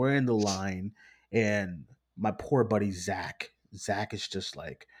first, and we're in the line. And my poor buddy Zach. Zach is just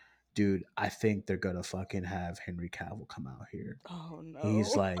like, dude, I think they're gonna fucking have Henry Cavill come out here. Oh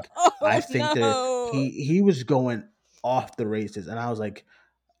He's no. like, I Oh think that no. he was going off the races, and I was like,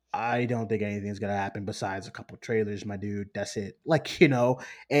 I don't think anything's gonna happen besides a couple trailers, my dude. That's it. Like,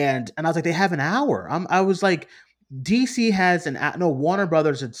 and I was like, they have an hour. I was like, DC has no, Warner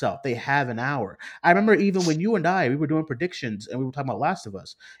Brothers itself. They have an hour. I remember even when you and I we were doing predictions and we were talking about Last of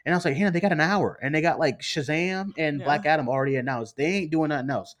Us, and I was like, hey, they got an hour, and they got like Shazam and Yeah. Black Adam already announced. They ain't doing nothing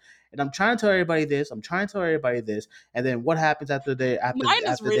else. And I'm trying to tell everybody this. I'm trying to tell everybody this. And then what happens after they Mine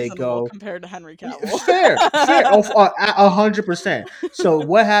is reasonable go? compared to Henry Cavill. Fair, 100%. So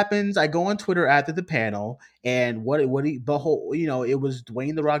what happens? I go on Twitter after the panel, and the whole, it was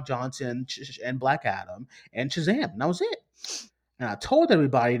Dwayne the Rock Johnson and Black Adam and Shazam, and that was it. And I told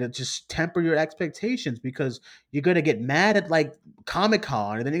everybody to just temper your expectations because you're gonna get mad at like Comic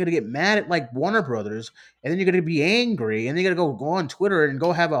Con, and then you're gonna get mad at like Warner Brothers, and then you're gonna be angry, and then you're gonna go on Twitter and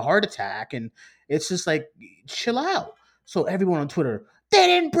go have a heart attack, and it's just like chill out. So everyone on Twitter, they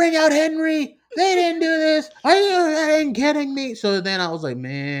didn't bring out Henry, they didn't do this. Are you ain't kidding me? So then I was like,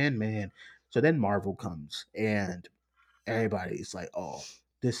 man. So then Marvel comes, and everybody's like, oh,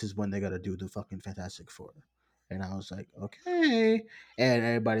 this is when they gotta do the fucking Fantastic Four. And I was like, okay. And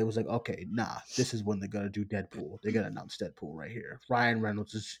everybody was like, okay, nah, this is when they're gonna do Deadpool. They're gonna announce Deadpool right here. Ryan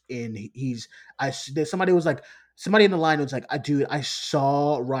Reynolds is in. Somebody was like, somebody in the line was like, I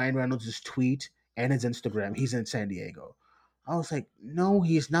saw Ryan Reynolds' tweet and his Instagram. He's in San Diego. I was like, no,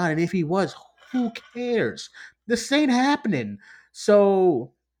 he's not. And if he was, who cares? This ain't happening.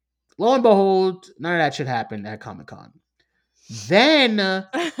 So lo and behold, none of that shit happened at Comic Con. Then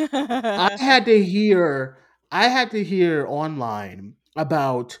had to hear I had to hear online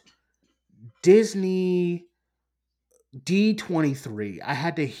about Disney D23. I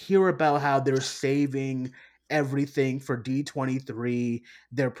had to hear about how they're saving everything for D23.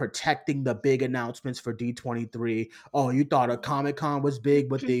 They're protecting the big announcements for D23. Oh, you thought a Comic-Con was big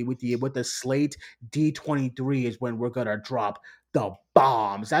with the slate? D23 is when we're going to drop the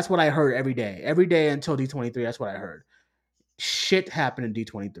bombs. That's what I heard every day. Every day until D23, that's what I heard. Shit happened in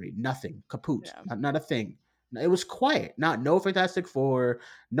D23. Nothing. Kaput. Yeah. Not a thing. It was quiet. No Fantastic Four,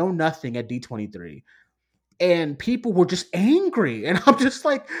 no nothing at D23. And people were just angry. And I'm just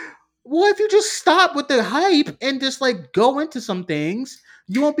like, well, if you just stop with the hype and just like go into some things,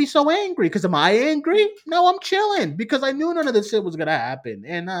 you won't be so angry. Because am I angry? No, I'm chilling because I knew none of this shit was gonna happen.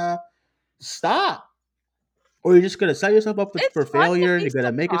 And stop. Or you're just gonna set yourself up It's for fun to failure and be you're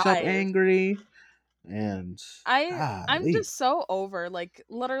gonna make yourself surprised. angry. And I'm golly. just so over like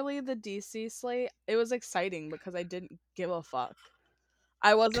literally the DC slate. It was exciting because I didn't give a fuck.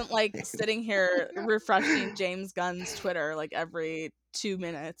 I wasn't like sitting here refreshing James Gunn's Twitter like every 2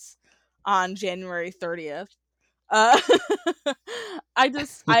 minutes on January 30th. Uh I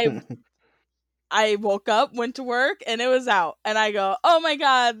just I woke up, went to work, and it was out. And I go, "Oh my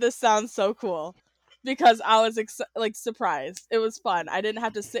god, this sounds so cool." Because I was like surprised. It was fun. I didn't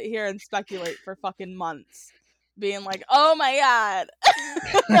have to sit here and speculate for fucking months being like, "Oh my god."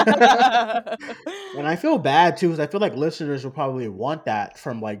 And I feel bad too, because I feel like listeners will probably want that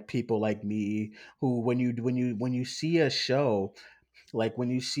from like people like me who, when you see a show, like when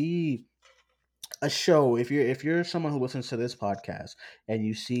you see a show, if you're someone who listens to this podcast and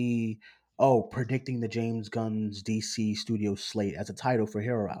you see, oh, predicting the James Gunn's DC studio slate as a title for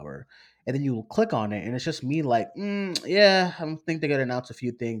Hero Hour, and then you click on it and it's just me like, yeah, I think they're gonna announce a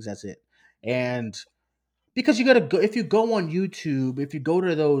few things. That's it. And because you gotta go, if you go on YouTube, if you go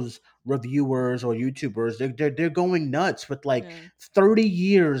to those reviewers or YouTubers, they're going nuts with like Yeah. 30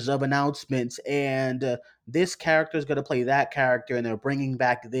 years of announcements, and this character is gonna play that character, and they're bringing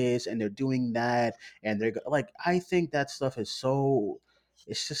back this, and they're doing that, and like, I think that stuff is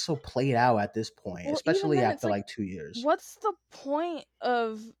it's just so played out at this point, Well, even especially then it's after like like 2 years. what's the point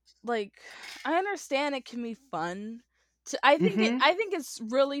of like I understand it can be fun to Mm-hmm. I think it's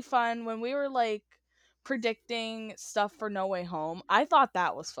really fun when we were like predicting stuff for No Way Home. I thought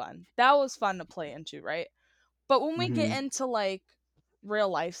that was fun. That was fun to play into, right? But when we get Mm-hmm. into like real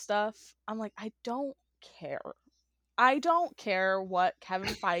life stuff, I'm like I don't care. I don't care what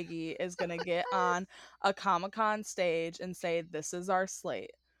Kevin Feige is going to get on a Comic-Con stage and say this is our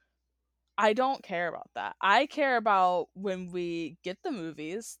slate. I don't care about that. I care about when we get the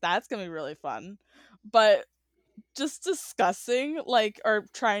movies. That's going to be really fun. But just discussing, like, or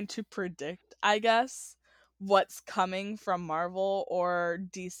trying to predict, I guess, what's coming from Marvel or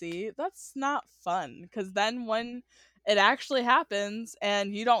DC, that's not fun. Because then when it actually happens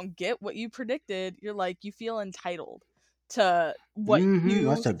and you don't get what you predicted, you're like, you feel entitled to what you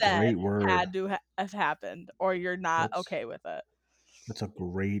That's a said great word. had to have happened, or you're not That's okay with it. that's a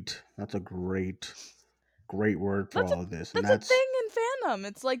great word for That's a all of this, and that's a that's thing in fandom.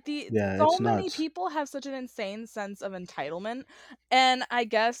 It's like yeah, so it's many nuts. people have such an insane sense of entitlement, and I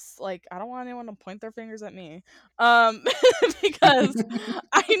guess, like, I don't want anyone to point their fingers at me, um, because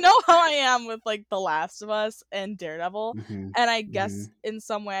I know how I am with, like, The Last of Us and Daredevil, hmm and I hmm guess in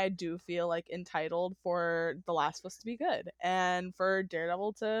some way I do feel, like, entitled for The Last of Us to be good and for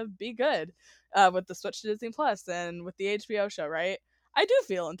Daredevil to be good, with the switch to Disney Plus and with the HBO show, right? I do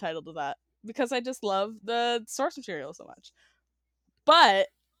feel entitled to that because I just love the source material so much. But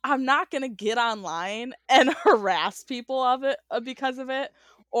I'm not going to get online and harass people of it because of it,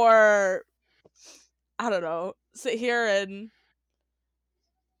 or I don't know, sit here and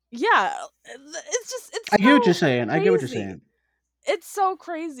yeah, it's I get what you're so saying. I get what you're crazy. saying. It's so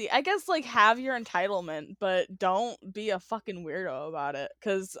crazy. I guess, like, have your entitlement, but don't be a fucking weirdo about it.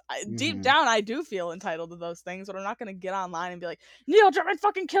 Because deep hmm down, I do feel entitled to those things, but I'm not gonna get online and be like, Neil Druckmann,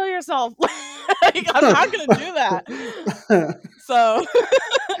 fucking kill yourself. Like, I'm not gonna do that. So,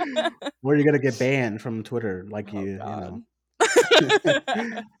 Where you're gonna get banned from Twitter, like oh you god. know.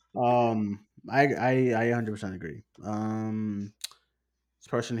 I 100% agree. This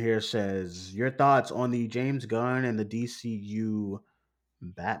person here says your thoughts on the James Gunn and the DCU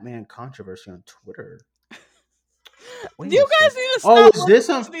Batman controversy on Twitter. Wait a You guys sec. need to Oh, stop is this listening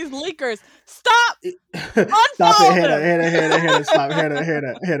on? to these leakers. Stop. Stop it, Unfollow them. Hannah, stop,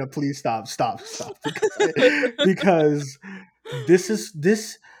 Hannah, please stop, because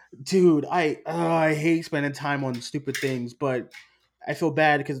this, dude. I hate spending time on stupid things, but I feel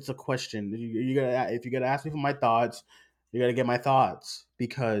bad because it's a question. You gotta if you gotta ask me for my thoughts, you gotta get my thoughts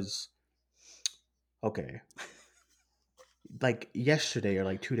because okay, like yesterday or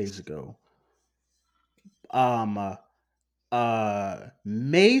like 2 days ago, um,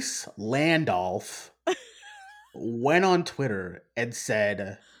 Mace Landolph went on Twitter and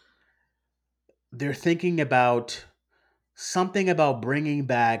said they're thinking about something about bringing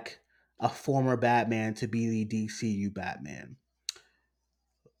back a former Batman to be the DCU Batman.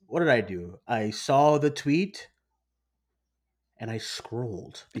 What did I do? I saw the tweet and I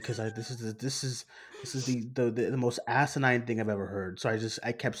scrolled because this is the most asinine thing I've ever heard. So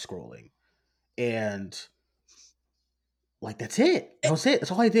I kept scrolling and like that's it. That was it.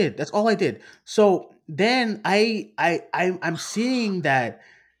 That's all I did. That's all I did. So then I'm seeing that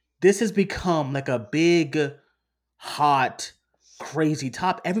this has become like a big hot crazy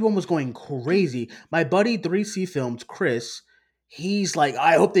top. Everyone was going crazy. My buddy 3C Films, Chris, he's like,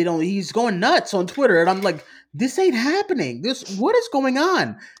 I hope they don't. He's going nuts on Twitter, and I'm like, this ain't happening. What is going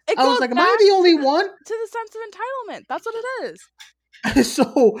on? It I was goes like, am I back the to only one? the sense of entitlement. That's what it is.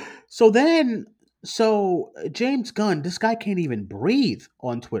 So James Gunn, this guy can't even breathe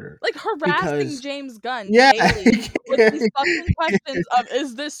on Twitter Like, harassing because James Gunn yeah, daily with these fucking questions of,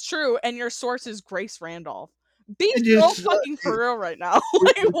 is this true? And your source is Grace Randolph. Be it so just fucking for real right now.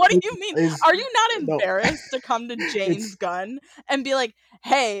 Like, what do you mean? is Are you not no, embarrassed to come to James it's Gunn and be like,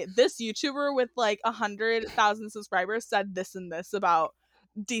 hey, this YouTuber with like 100,000 subscribers said this and this about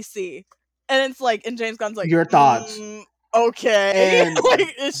DC? And it's like, and James Gunn's like, your thoughts okay. and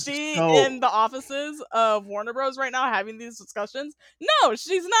Like, is she so in the offices of Warner Bros right now having these discussions? No,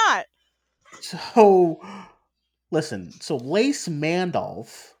 she's not. So listen, so Lace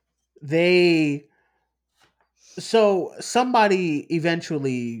Mandolph, they so somebody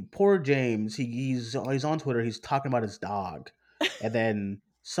eventually, poor James, he's on Twitter, he's talking about his dog, and then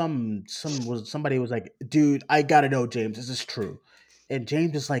somebody was like, dude, I gotta know, James, is this true? And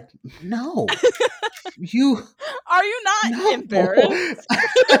James is like, no, you Are you not no. embarrassed?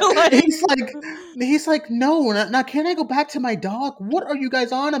 Like, he's like, no, now can I go back to my dog? What are you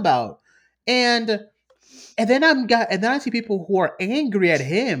guys on about? And and then I see people who are angry at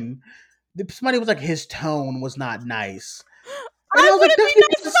him. Somebody was like, his tone was not nice, and I I was like, wouldn't that's be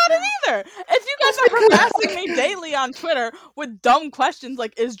nice because about it either. If you that's guys are because harassing me daily on Twitter with dumb questions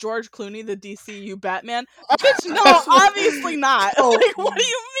like, is George Clooney the DCU Batman? Bitch, no, that's obviously not. so Like, what do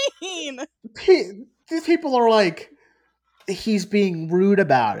you mean? these people are like, he's being rude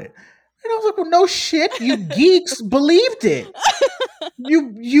about it, and I was like, well, no shit, you geeks believed it.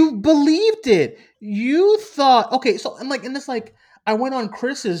 You believed it. You thought okay, so I'm like, and it's like I went on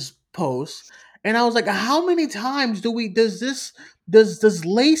Chris's post And I was like, how many times does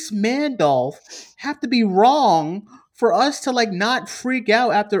Lace Mandolph have to be wrong for us to like not freak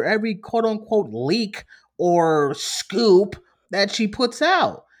out after every quote unquote leak or scoop that she puts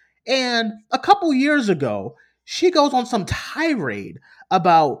out? And a couple years ago, she goes on some tirade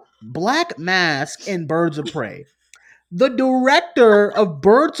about Black Mask and Birds of Prey. The director of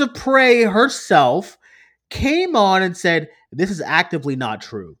Birds of Prey herself came on and said, this is actively not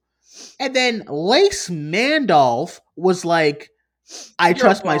true. And then Lace Mandolph was like, I You're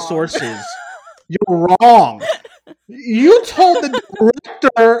trust my wrong. sources. You're wrong. You told the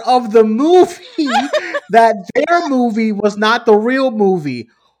director of the movie that their movie was not the real movie.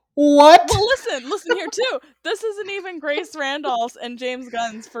 What? Well, listen here too. This isn't even Grace Randolph's and James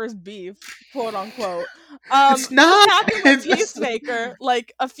Gunn's first beef, quote unquote. It's This not. happened with Peacemaker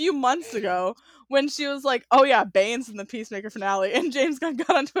like a few months ago when she was like, "Oh yeah, Bane's in the Peacemaker finale," and James Gunn got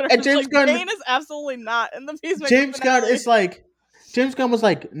on Twitter and And was James like, Gunn, "Bane is absolutely not in the Peacemaker James Gunn finale." is like, James Gunn was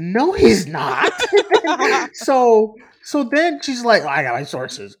like, no, he's not. So then she's like, oh, I got my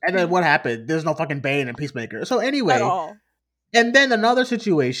sources. And then what happened? There's no fucking Bane and Peacemaker. So At anyway, all. and then another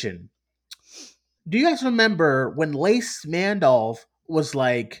situation. Do you guys remember when Lace Mandolph was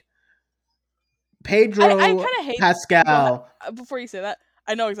like I Pedro kind of hate. Go ahead. Pascal? Before you say that,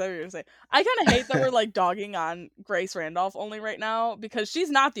 I know exactly what you're gonna say. I kind of hate that we're like dogging on Grace Randolph only right now because she's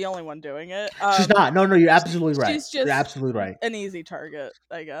not the only one doing it. She's not. No, you're absolutely right. She's You're just absolutely right. an easy target,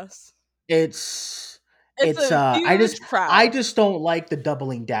 I guess. It's It's it's a huge I crowd. just don't like the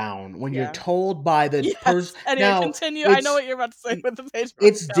doubling down when you're Yeah. told by the person. Yes. Anyway, Now continue. I know what you're about to say with the page.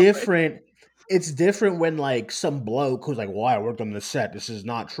 it's different. It's different when like some bloke who's like, "Well, I worked on the set. This is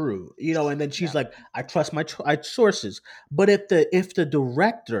not true," and then she's like, "I trust my sources." But if the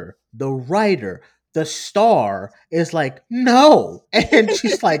director, the writer, the star is like, "No," and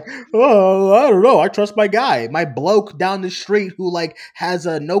she's like, "Oh, I don't know. I trust my guy, my bloke down the street who like has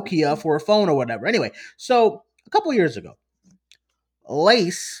a Nokia for a phone or whatever." Anyway, so a couple years ago,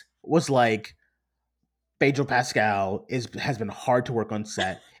 Lace was like, Pedro Pascal has been hard to work on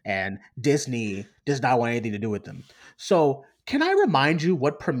set, and Disney does not want anything to do with them. So, can I remind you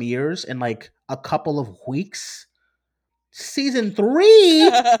what premieres in like a couple of weeks? Season 3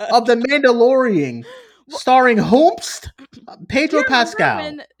 of The Mandalorian, starring Homst, Pedro You remember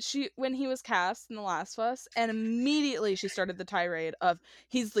Pascal. when he was cast in The Last of Us, and immediately she started the tirade of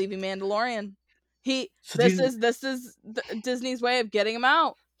he's leaving Mandalorian. This is Disney's way of getting him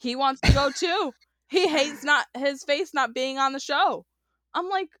out. He wants to go too. He hates not his face not being on the show. I'm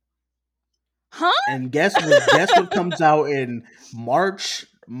like, huh? And guess what comes out in March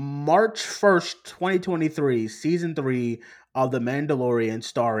 1st, 2023, season 3 of The Mandalorian,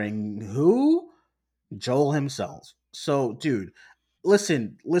 starring who? Joel himself. So, dude,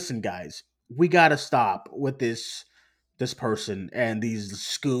 listen, guys, we gotta stop with this person and these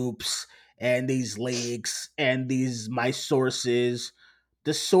scoops and these leaks and these my sources.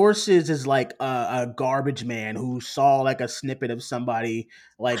 The sources is like a garbage man who saw like a snippet of somebody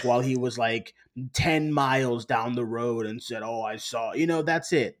like while he was like 10 miles down the road and said, "Oh, I saw."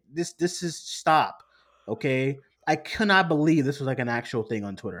 That's it. This is stop. Okay? I cannot believe this was like an actual thing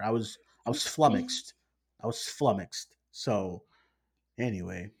on Twitter. I was flummoxed. I was flummoxed. So,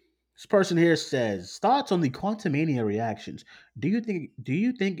 anyway, this person here says thoughts on the Quantumania reactions. Do you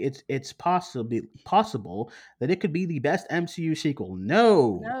think it's possible that it could be the best MCU sequel?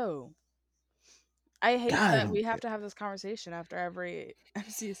 No. No. I hate God, I that don't we have care. to have this conversation after every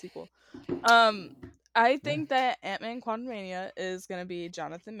MCU sequel. I Yeah. think that Ant-Man Quantumania is gonna be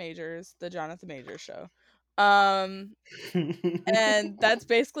Jonathan Majors, the Jonathan Majors show. Um, and that's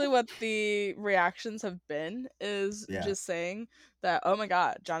basically what the reactions have been, is Yeah. just saying that, oh my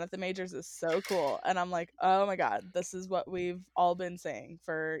god, Jonathan Majors is so cool. And I'm like, oh my god, this is what we've all been saying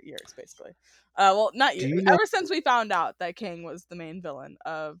for years, basically. Well, not Do years, you know? ever since we found out that King was the main villain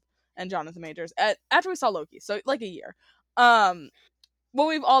of and Jonathan Majors after we saw Loki, so like a year. What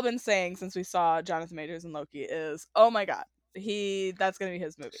we've all been saying since we saw Jonathan Majors and Loki is, oh my god, that's gonna be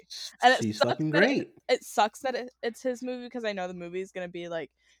his movie. And She's fucking great. it sucks that it's his movie because I know the movie is gonna be like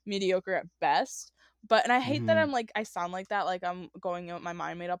mediocre at best. But and I hate that Hmm. I sound like that, like I'm going in with my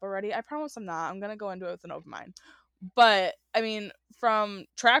mind made up already. I promise I'm not. I'm gonna go into it with an open mind. But I mean, from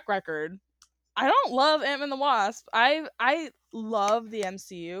track record, I don't love Ant-Man the Wasp. I love the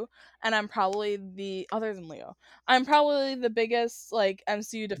MCU, and I'm probably the other than Leo. I'm probably the biggest like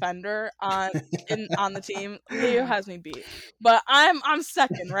MCU defender on the team. Leo has me beat, but I'm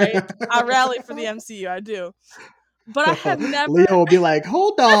second, right? I rally for the MCU. I do. But I have never Leo will be like,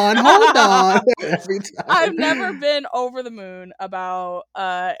 hold on, hold on, every I've time. never been over the moon about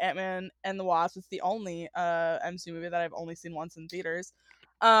Ant-Man and the Wasp. It's the only MCU movie that I've only seen once in theaters.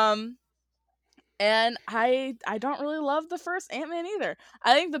 Um and I don't really love the first Ant-Man either.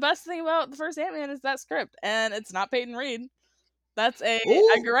 I think the best thing about the first Ant-Man is that script, and it's not Peyton Reed. That's a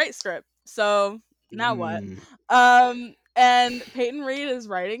Ooh. Edgar Wright script. So now what? Mm. And Peyton Reed is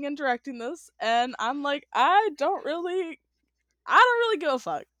writing and directing this, and I'm like, I don't really give a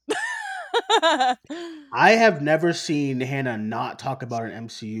fuck. I have never seen Hannah not talk about an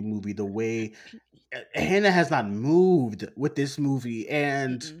MCU movie the way Hannah has not moved with this movie,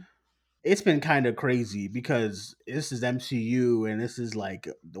 and Mm-mm. it's been kind of crazy because this is MCU and this is like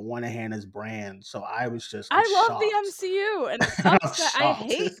the one of Hannah's brand. So I'm I love the shocked. MCU, and it I'm sucks that I shocked.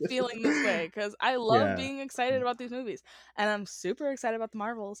 hate feeling this way because I love Yeah. being excited about these movies, and I'm super excited about the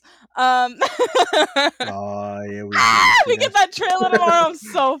Marvels. Oh, yeah, we see. See We get that's that trailer tomorrow. I'm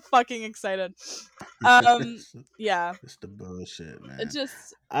so fucking excited. it's, Yeah, it's the bullshit, it man.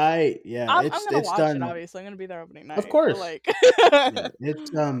 just Yeah, I'm gonna it's watch it. done. Obviously, I'm gonna be there opening Of night, but course. like, Yeah,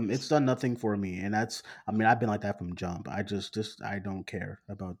 it's done nothing for me, and that's I mean I've been like that from jump. I just I don't care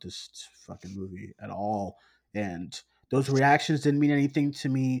about this fucking movie at all, and those reactions didn't mean anything to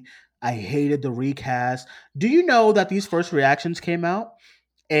me. I hated the recast. Do you know that these first reactions came out,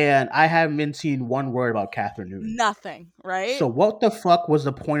 and I haven't been seen one word about Catherine Newton? nothing, right? So what the fuck was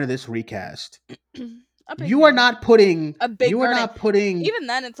the point of this recast? A big name, a You are bigger name. not putting Even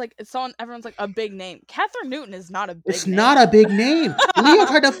then, it's like it's someone everyone's like a big name. Catherine Newton is not a It's big name. not a big name. Leo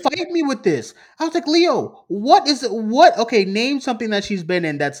tried to fight me with this. I was like, Leo, what is it? What? Okay, name something that she's been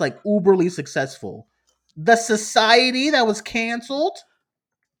in that's like uberly successful. The Society that was canceled.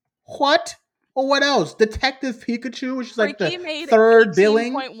 What? Or what else? Detective Pikachu, which is like the Freaky made third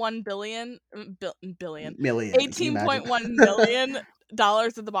billing 18.1 billion billion million. Can you imagine? 18.1 million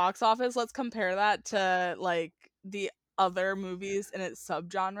dollars at the box office. Let's compare that to like the other movies in its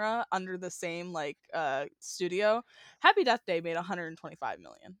subgenre under the same like studio. Happy Death Day made 125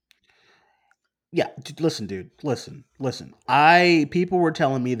 million. Yeah, listen, dude. Listen. I people were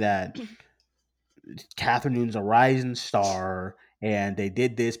telling me that Catherine Newton's a rising star, and they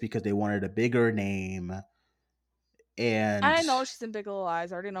did this because they wanted a bigger name. And I know she's in Big Little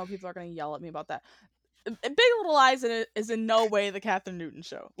Lies. I already know people are going to yell at me about that. Big Little Lies is in no way the Catherine Newton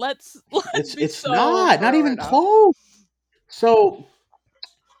show. Let's be it's so not thorough right even now. close. So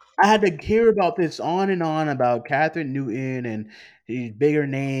I had to hear about this on and on about Catherine Newton and his bigger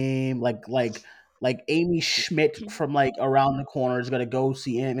name, like Amy Schmidt from like around the corner is gonna go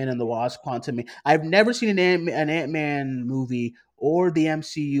see Ant Man and the Wasp: Quantum. I've never seen an Ant Man movie or the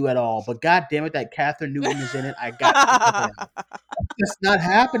MCU at all, but god damn it, that Catherine Newton is in it. I got to check it out. That's not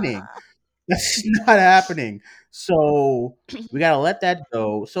happening. That's not happening. So we gotta let that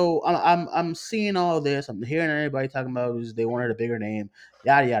go. So I'm seeing all this. I'm hearing everybody talking about is they wanted a bigger name,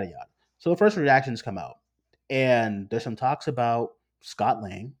 yada yada yada. So the first reactions come out, and there's some talks about Scott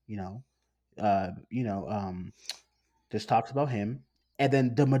Lang. Uh, you know, um, there's talks about him, and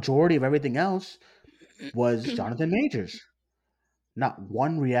then the majority of everything else was Jonathan Majors. Not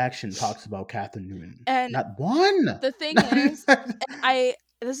one reaction talks about Catherine Newton. And Not one. the thing is,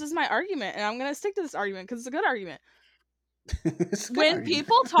 this is my argument, and I'm gonna stick to this argument because it's a good argument. It's a good When argument.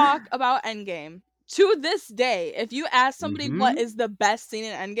 people talk about Endgame, to this day, if you ask somebody what Mhm. is the best scene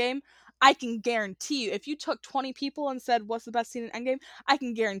in Endgame, I can guarantee you, if you took 20 people and said what's the best scene in Endgame, I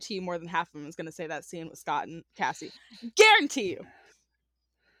can guarantee you more than half of them is gonna say that scene with Scott and Cassie. Guarantee you.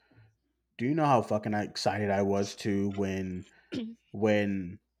 Do you know how fucking excited I was too when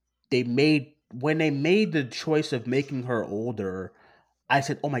they made the choice of making her older? I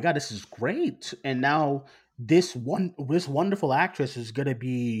said, "Oh my god, this is great!" And now this wonderful actress is gonna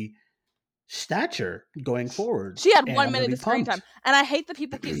be stature going forward, She had and one I'm gonna minute be of screen pumped. time. And I hate that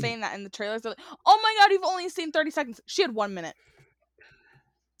people keep saying that in the trailers. They're like, oh my god, you've only seen 30 seconds. She had 1 minute.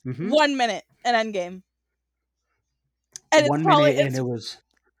 Hmm. 1 minute in Endgame. And it's 1 minute, and it was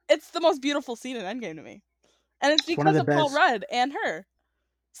it's the most beautiful scene in Endgame to me. And it's it's one of because the of Paul best. Rudd and her.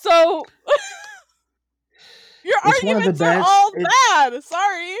 So your It's one of the arguments are best. all bad.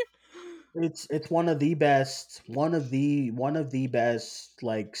 Sorry. It's one of the best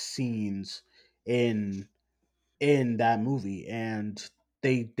like scenes in in that movie, and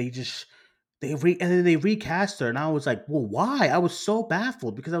they just and then they recast her, and I was like, well, why? I was so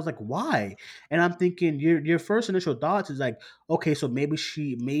baffled because I was like, why? And I'm thinking your first initial thoughts is like, okay, so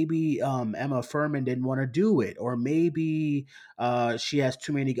maybe Emma Furman didn't want to do it, or maybe she has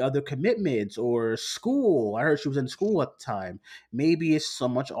too many other commitments or school. I heard she was in school at the time. Maybe it's so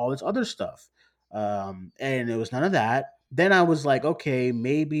much all this other stuff. And it was none of that. Then I was like, okay,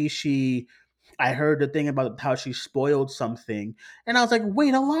 maybe she. I heard the thing about how she spoiled something, and I was like,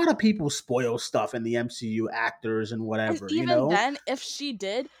 wait, a lot of people spoil stuff in the MCU, actors and And whatever, you even know? then, if she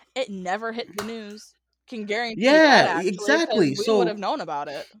did, it never hit the news. Can guarantee you that Yeah, actually, because exactly. we would have known about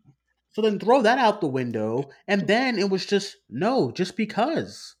it. So then throw that out the window, and then it was just no, just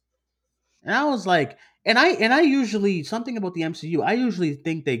because. And I was like, and I usually something about the MCU, I usually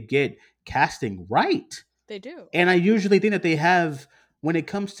think they get casting right. They do. And I usually think that they have when it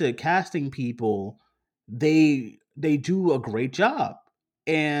comes to casting people, they do a great job.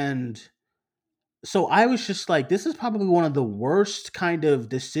 And so I was just like, this is probably one of the worst kind of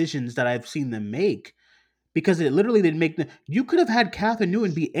decisions that I've seen them make because it literally didn't make you could have had Catherine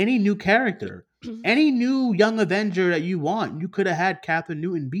Newton be any new character, any new young Avenger that you want. You could have had Catherine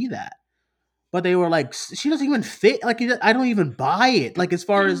Newton be that, but they were like, she doesn't even fit. Like, I don't even buy it. Like, as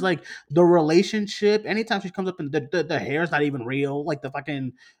far as like the relationship, anytime she comes up and the hair's not even real. Like the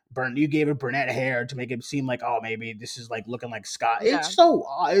fucking you gave her brunette hair to make it seem like, oh, maybe this is like looking like Scott. Yeah. It's so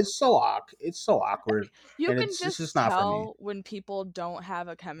awkward, You and can it's just just not for me. tell when people don't have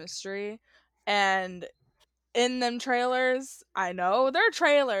a chemistry. And in them trailers, I know they're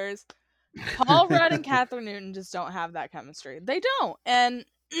trailers. Paul Rudd and Catherine Newton just don't have that chemistry. They don't. And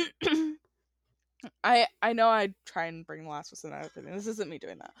I know I try and bring The Last of Us and everything. This isn't me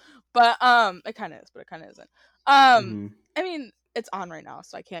doing that. But it kinda is, but it kinda isn't. Hmm. I mean, it's on right now,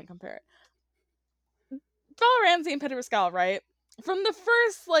 so I can't compare it. Bella Ramsey and Pedro Pascal, right? From the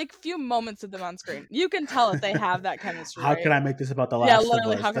first like few moments of them on screen, you can tell that they have that chemistry, How right? can I make this about The Yeah, Last of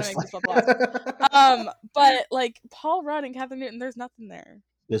literally, Us? how can I That's make this like about The Last of Us? But like Paul Rudd and Catherine Newton, there's nothing there.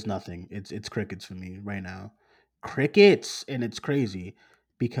 there's nothing. It's crickets for me right now. Crickets, and it's crazy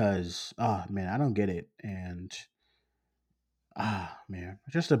because oh man, I don't get it. And man,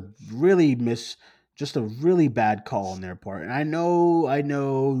 just a really bad call on their part. And I know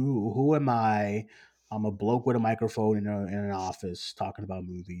who am I? I'm a bloke with a microphone in an office talking about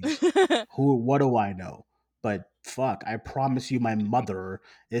movies. What do I know? But fuck, I promise you my mother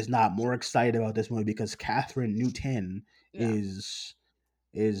is not more excited about this movie because Catherine Newton Yeah.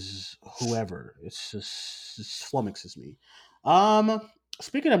 is whoever. It flummoxes me. Um,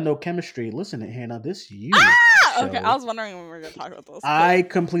 Speaking of no chemistry, listen, Hannah, this you Okay, I show. was wondering when we were gonna talk about this, but I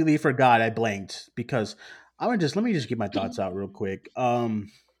completely forgot. I blanked because I would just let me just get my thoughts out real quick.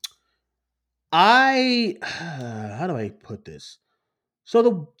 I how do I put this?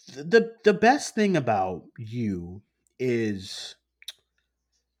 So the best thing about you is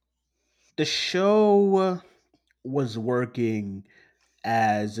the show was working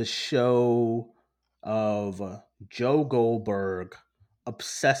as a show of Joe Goldberg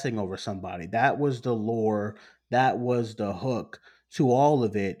obsessing over somebody. That was the lore, that was the hook to all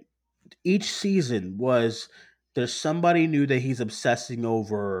of it. Each season was there's somebody new that he's obsessing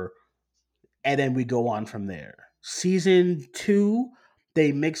over, and then we go on from there. Season 2,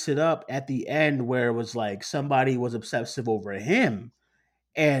 they mix it up at the end where it was like somebody was obsessive over him,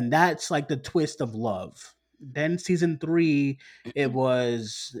 and that's like the twist of love. Then season 3, it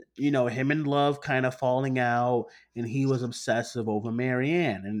was him and Love kind of falling out, and he was obsessive over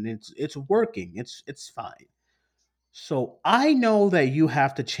Marianne, and it's working. It's fine. So I know that you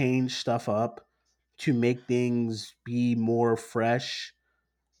have to change stuff up to make things be more fresh,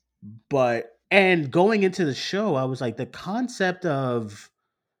 but and going into the show, I was like the concept what of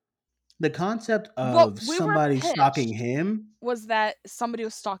we were somebody stalking pitched him, was that somebody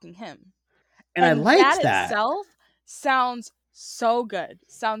was stalking him. and I And that liked that. itself sounds so good.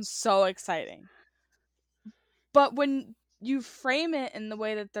 Sounds so exciting. But when you frame it in the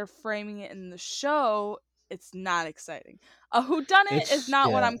way that they're framing it in the show, it's not exciting. A whodunit is It's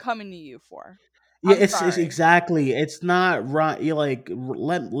not what yeah. I'm coming to you for. Yeah, I'm it's sorry. exactly. It's not right. You like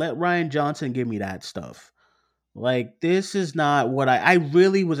let Ryan Johnson give me that stuff. Like this is not what I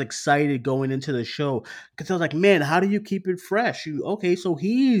really was excited going into the show because I was like, man, how do you keep it fresh? You okay? So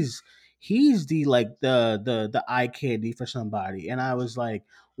he's the like the eye candy for somebody, and I was like,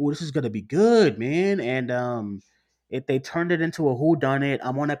 oh, this is gonna be good, man. And if they turned it into a who done it,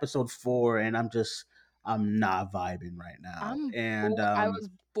 I'm on episode 4, and I'm not vibing right now, and I was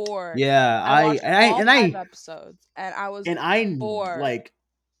bored. yeah, I watched all 5 I episodes and I was and I bored. like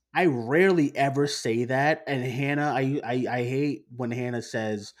I rarely ever say that. And Hannah, I hate when Hannah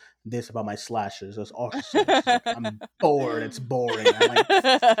says this about my slashers. That's all she says. She's like, I'm bored. It's boring. I'm like,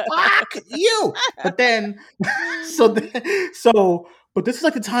 fuck you. But then, but this is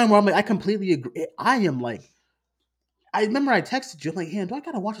like the time where I'm like, I completely agree. I am like, I remember I texted you, I'm like, Hannah, do I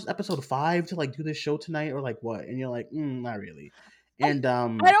gotta watch this episode 5 to like do this show tonight or like what? And you're like, not really. And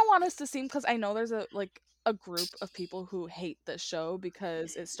I don't want us to seem, because I know there's a group of people who hate this show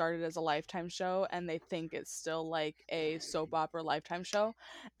because it started as a Lifetime show and they think it's still like a soap opera Lifetime show.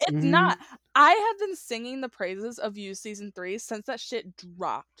 It's not. mhm. I have been singing the praises of You season 3 since that shit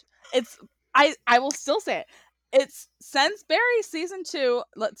dropped. It's I will still say it. It's since Barry season 2.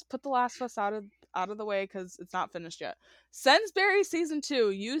 Let's put The Last of Us out of the way because it's not finished yet. Since Barry season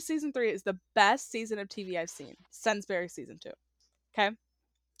 2, You season 3 is the best season of TV I've seen since Barry season 2. Okay,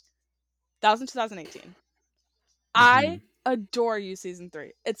 that was in 2018. I Mhm. adore You season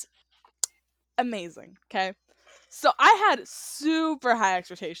 3. It's amazing. Okay, so I had super high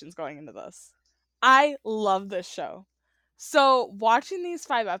expectations going into this. I love this show. So watching these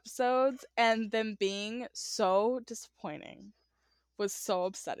 5 episodes and them being so disappointing was so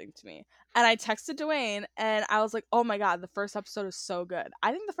upsetting to me. And I texted Dwayne and I was like, "Oh my god, the first episode is so good."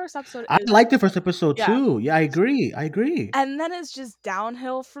 I think the first episode I is, like the first episode yeah, too. Yeah, I agree. I agree. and then it's just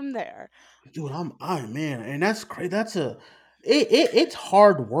downhill from there. Dude, I man, and that's crazy. That's it's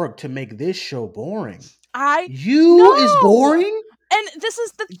hard work to make this show boring. I You is know. boring? And this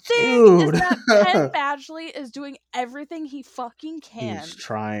is the thing, is Dude. that Penn Badgley is doing everything he fucking He's can.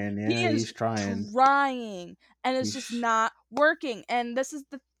 trying, He yeah, is he's trying. trying, and it's just He's not working. And this is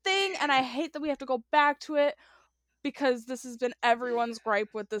the thing, and I hate that we have to go back to it because this has been everyone's gripe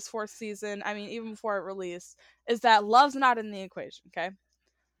with this 4th season. I mean, even before it released, is that love's not in the equation, okay?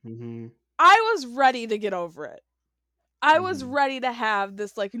 mhm. I was ready to get over it. I was Mhm. ready to have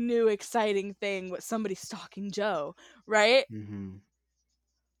this like new exciting thing with somebody stalking Joe, right? Mhm.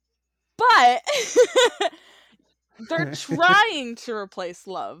 But they're trying to replace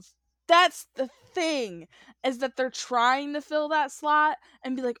love. That's the thing, is that they're trying to fill that slot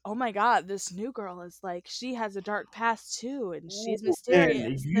and be like, "Oh my god, this new girl is like, she has a dark past too and Ooh, she's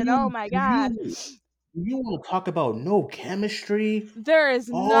man, mysterious." And oh my god, you want to talk about no chemistry? there is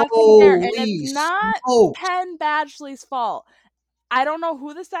nothing there, and it's Holy not smokes! Penn Badgley's fault. I don't know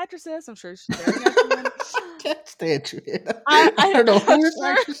who this actress is. I'm sure she's a very nice woman. Can't stand you. I, I I don't know I'm who this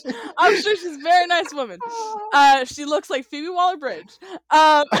sure actress is. I'm sure she's a very nice woman. She looks like Phoebe Waller-Bridge.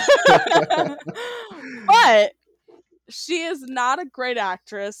 But she is not a great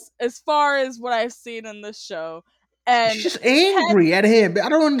actress as far as what I've seen in this show. She's And just Penn, angry at him. I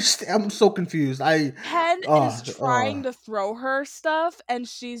don't understand. I'm so confused. Penn is Uh, trying uh, to throw her stuff, and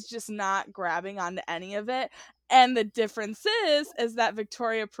she's just not grabbing onto any of it. And the difference is that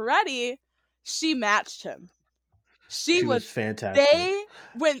Victoria Peretti, she matched him. She she was was fantastic. they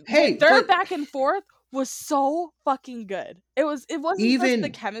when Hey, their but back and forth was so fucking good. It wasn't just the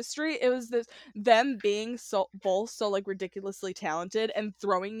even chemistry, it was this them being so both so like ridiculously talented and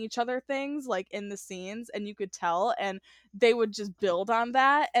throwing each other things like in the scenes, and you could tell, and they would just build on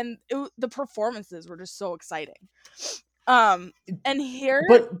that, and the performances were just so exciting. Um and here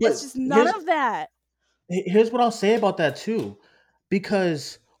but it's just none of that. here's what I'll say about that too,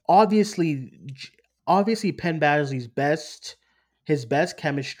 because obviously, obviously, Penn Badgley's his best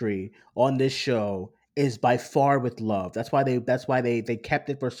chemistry on this show is by far with Love. That's why they kept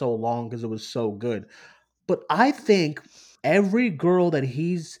it for so long because it was so good. But I think every girl that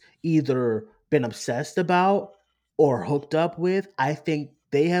he's either been obsessed about or hooked up with, I think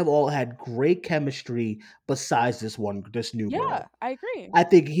they have all had great chemistry besides this new Yeah, girl. I agree. I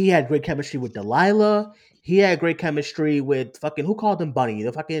think he had great chemistry with Delilah. He had great chemistry with fucking who called him Bunny,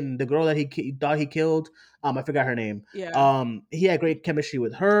 the girl that thought he killed. I forgot her name. Yeah. He had great chemistry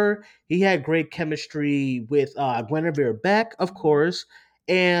with her. He had great chemistry with Guinevere Beck, of course,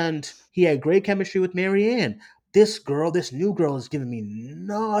 and he had great chemistry with Marianne. This new girl, is giving me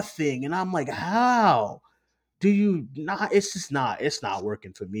nothing, and I'm like, how do you not? It's not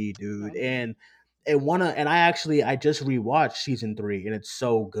working for me, dude. No. And I just rewatched season 3 and it's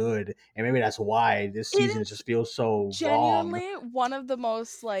so good. And maybe that's why this It season is just feels so wrong. genuinely one of the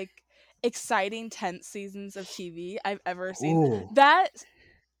most like exciting tense seasons of TV I've ever seen. Ooh. That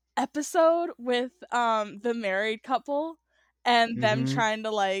episode with the married couple and them Mm-hmm. trying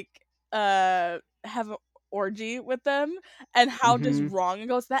to like have an orgy with them and how just Mm-hmm. wrong it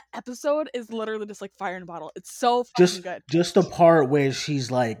goes. That episode is literally just like fire in a bottle. It's so fucking Just good. just the part where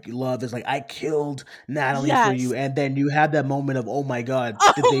she's like, Love is like, I killed Natalie for Yes. you, and then you have that moment of, oh my god,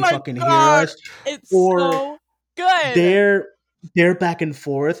 did Oh they my fucking hear god. us? It's Or so good. their their back and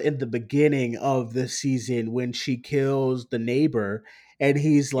forth in the beginning of the season when she kills the neighbor and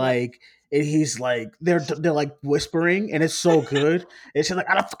Yep. he's like they're like whispering and it's so good. And she's like,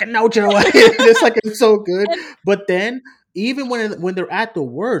 I don't fucking know, Joe. It's so good. And But then even when they're at the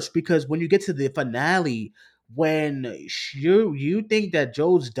worst, because when you get to the finale when you think that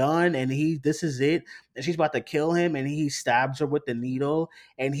Joe's done and this is it, and she's about to kill him, and he stabs her with the needle,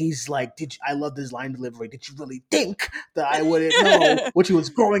 and he's like, I love this line delivery. Did you really think that I wouldn't know what she was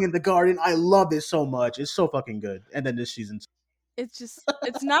growing in the garden? I love it so much. It's so fucking good. And then this season,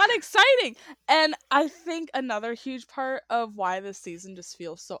 it's not exciting. And I think another huge part of why this season just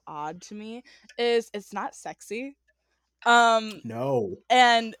feels so odd to me is it's not sexy. no.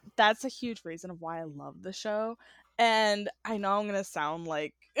 And that's a huge reason of why I love the show. And I know I'm gonna sound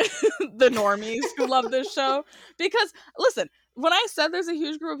like the normies who love this show, because listen, when I said there's a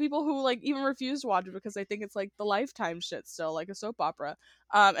huge group of people who like even refuse to watch it because they think it's like the Lifetime shit still, like a soap opera,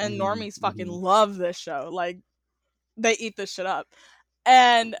 and normies fucking love this show, like they eat this shit up.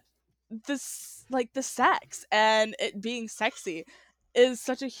 And this, like, the sex and it being sexy is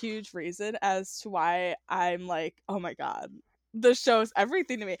such a huge reason as to why I'm like, oh my god, this show is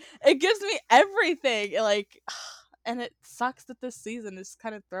everything to me. It gives me everything, like, and it sucks that this season is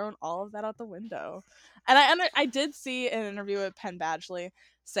kind of thrown all of that out the window. And I did see an interview with Penn Badgley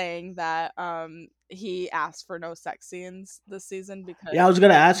saying that he asked for no sex scenes this season because Yeah, I was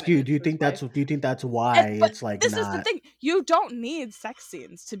gonna like, ask you. commitment to his wife. Do you think that's why But it's like this is the not? thing, you don't need sex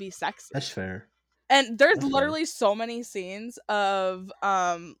scenes to be sexy. That's fair. And there's That's fair. literally so many scenes of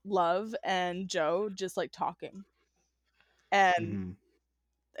Love and Joe just like talking, and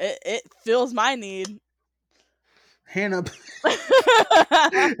it fills my need. Hannah,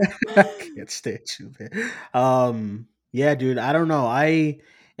 I can't stand you, man. Yeah, dude. I don't know.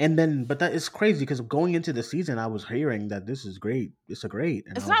 But that is crazy because going into the season, I was hearing that this is great. It's a great,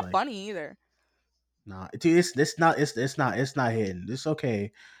 and It's I was not like, funny either. nah, it's not hidden. It's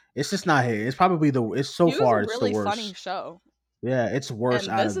okay. It's just not hidden. It's probably it's so He was far a it's the really funny worst. show, Yeah, it's worse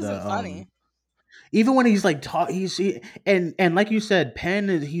and out this of isn't the funny. even when he's like and like you said,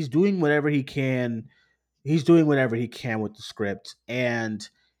 Penn he's doing whatever he can. He's doing whatever he can with the script, and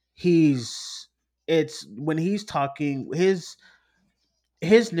he's it's when he's talking his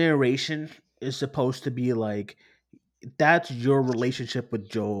narration is supposed to be like that's your relationship with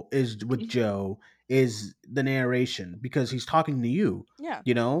Joe is the narration because he's talking to you. Yeah.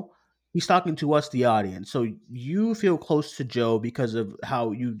 You know, he's talking to us, the audience. So you feel close to Joe because of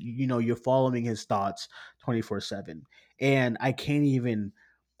how you're following his thoughts 24/7. And I can't even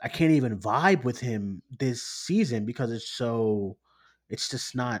vibe with him this season because it's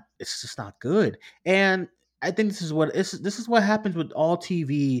just not good. And I think this is what happens with all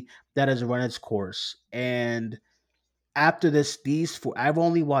TV that has run its course. And after these four, I've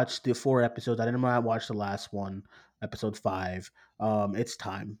only watched the 4 episodes. I didn't want to watch the last one, episode 5. It's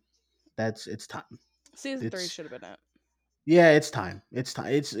time. It's time. Season 3 It's should have been it. Yeah, it's time. It's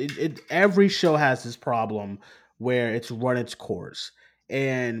time. Every show has this problem where it's run its course,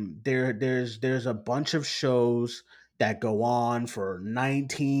 and there's a bunch of shows that go on for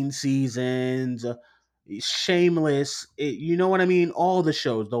 19 seasons. Shameless, you know what I mean? All the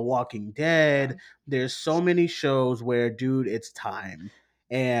shows, The Walking Yeah. Dead. There's so many shows where, dude, it's time,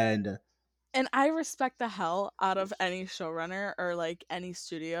 and And I respect the hell out of any showrunner or like any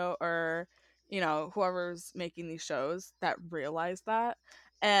studio or whoever's making these shows that realize that,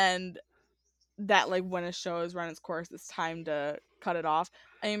 and that like when a show has run its course, it's time to cut it off.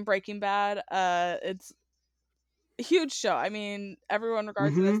 I mean, Breaking Bad, it's a huge show. I mean, everyone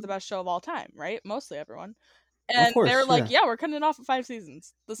regards it as the best show of all time, right? Mostly everyone. of And they're course, like, yeah. yeah, we're cutting it off at 5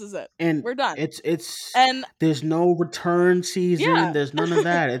 seasons. This is it. And We're done. it's And there's no return season. yeah, There's none of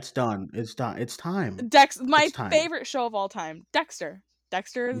that. It's done. It's done. It's time. my It's time. favorite show of all time, Dexter.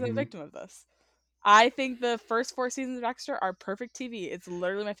 Dexter is a victim of this. I think the first 4 seasons of Dexter are perfect TV. It's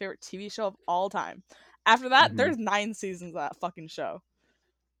literally my favorite TV show of all time. After that, there's 9 seasons of that fucking show.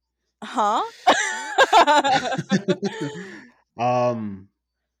 Huh?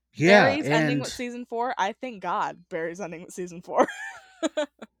 Yeah, Barry's ending with season 4. I thank God Barry's ending with season 4.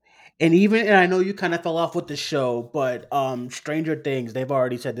 and I know you kind of fell off with the show, but Stranger Things, they've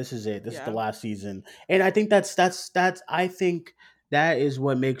already said this is it. This is the last season. And I think that's I think that is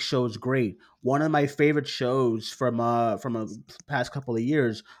what makes shows great. One of my favorite shows from a past couple of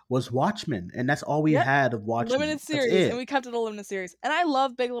years was Watchmen, and that's all we had of Watchmen. Limited series, and we kept it a limited series. And I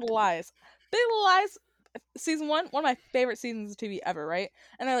love Big Little Lies. Big Little Lies, season 1, one of my favorite seasons of TV ever, right?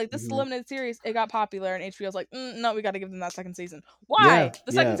 And they're like, this is a limited series. It got popular, and HBO's like, no, we got to give them that second season. Why?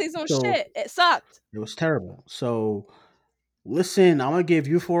 The second season was shit. It sucked. It was terrible. So listen, I'm gonna give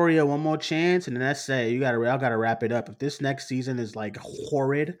Euphoria one more chance, and then that's it. Y'all gotta wrap it up. If this next season is like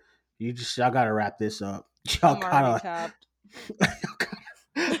horrid, y'all gotta wrap this up. Y'all gotta.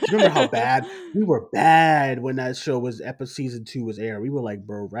 Remember how bad we were bad when that show was season 2 was aired. We were like,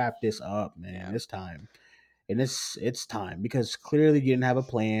 bro, wrap this up, man. It's time. and it's time because clearly you didn't have a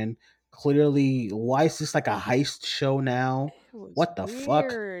plan. Clearly, why is this like a heist show now? It was What the fuck?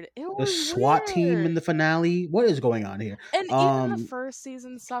 weird. It The was SWAT team weird. in the finale. What is going on here? And even the Um, first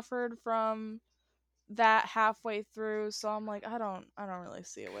season suffered from that halfway through, so I'm like, I don't really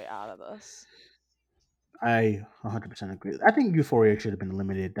see a way out of this. I 100% agree. I think Euphoria should have been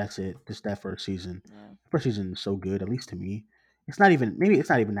limited. That's it. Just that first season. Yeah. First season is so good, at least to me. It's not even maybe it's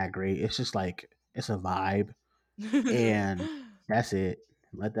not even that great. It's just like it's a vibe, and that's it.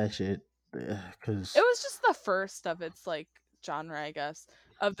 Let that shit, It because was just the first of its like genre, I guess,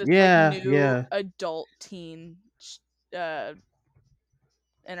 of this like yeah, new yeah, adult teen uh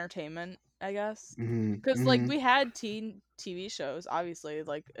entertainment, I guess. Cuz like hmm we had teen TV shows, obviously,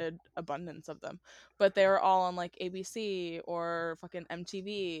 like an abundance of them, but they were all on like ABC or fucking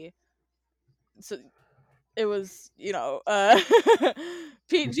MTV. So it was, hmm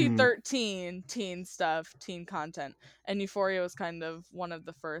PG-13 teen stuff, teen content. And Euphoria was kind of one of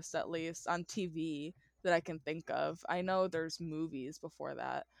the first, at least on TV, that I can think of. I know there's movies before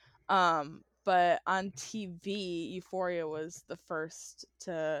that. But on TV, Euphoria was the first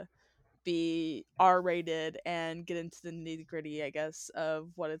to be R-rated and get into the nitty-gritty, I guess, of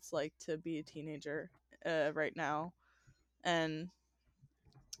what it's like to be a teenager right now. And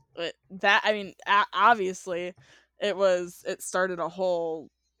that, I mean, obviously it started a whole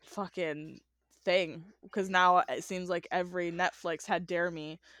fucking thing, because now it seems like every Netflix had Dare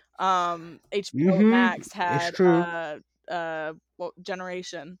Me. HBO Max It's had true.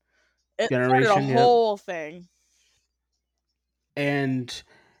 Generation. It started a Generation, yep. whole thing. And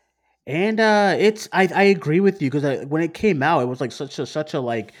it's I agree with you because when it came out, it was like such a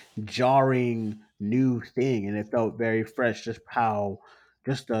like jarring new thing, and it felt very fresh. Just how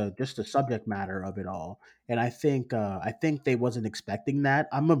just the subject matter of it all, and I think they wasn't expecting that.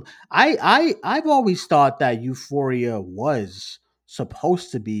 I've always thought that Euphoria was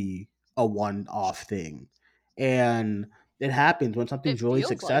supposed to be a one off thing, and it happens when It something's really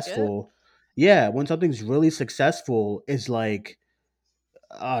feels like it. successful. Yeah, when something's really successful, is like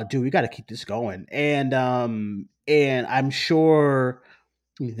dude, we got to keep this going. And I'm sure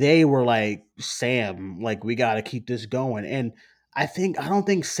they were like, Sam, like we got to keep this going. And I don't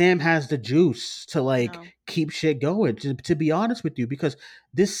think Sam has the juice to like No. keep shit going. To be honest with you, because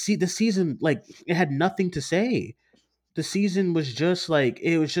the season, like, it had nothing to say. The season was just like,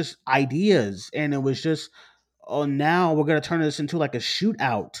 it was just ideas, and it was just, oh, now we're gonna turn this into like a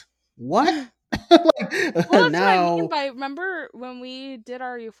shootout. What? Well, Like, that's what I mean now, by, remember when we did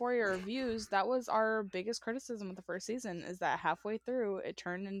our Euphoria reviews, that was our biggest criticism of the first season, is that halfway through it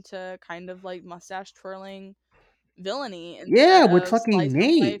turned into kind of like mustache twirling villainy yeah, instead with of fucking slice of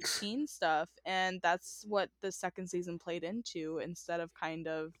life Nate. teen stuff. And that's what the second season played into, instead of kind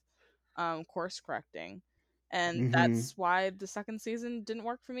of course correcting. And Hmm. that's why the second season didn't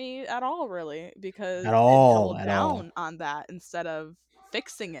work for me at all, really, because At it all, doubled at all. down on that instead of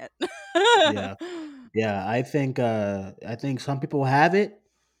fixing it. Yeah, yeah. I think some people have it,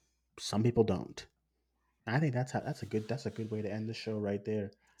 some people don't. I think that's a good way to end the show right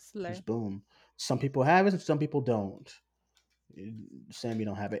there. Slay. Just boom. Some people have it, and some people don't. Sam, you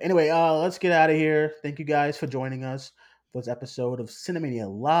don't have it. Anyway, let's get out of here. Thank you guys for joining us for this episode of Cinemania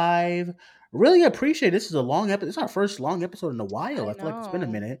Live. Really appreciate it. This is a long episode. This is our first long episode in a while. I I feel like it's been a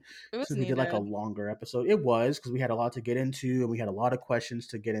know. minute It was since we did like a needed. longer episode. It was because we had a lot to get into and we had a lot of questions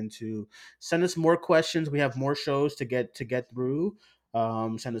to get into. Send us more questions. We have more shows to get through.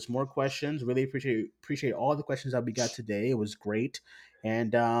 Send us more questions. Really appreciate all the questions that we got today. It was great.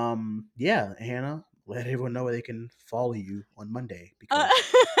 And yeah, Hannah, let everyone know where they can follow you on Monday Uh,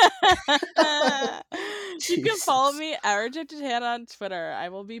 because you can follow Jesus. me at Rejected Hannah on Twitter. I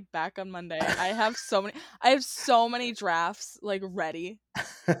will be back on Monday. I have so many drafts like ready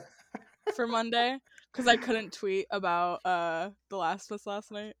for Monday, because I couldn't tweet about The Last of Us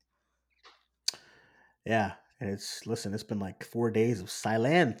last night. Yeah, and it's been like 4 days of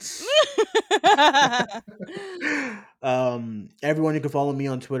silence. Everyone, you can follow me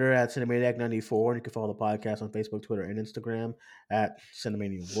on Twitter at Cinemaniac94, and you can follow the podcast on Facebook, Twitter, and Instagram at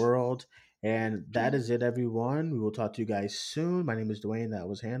Cinemania World. And that is it, everyone. We will talk to you guys soon. My name is Dwayne. That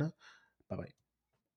was Hannah. Bye bye.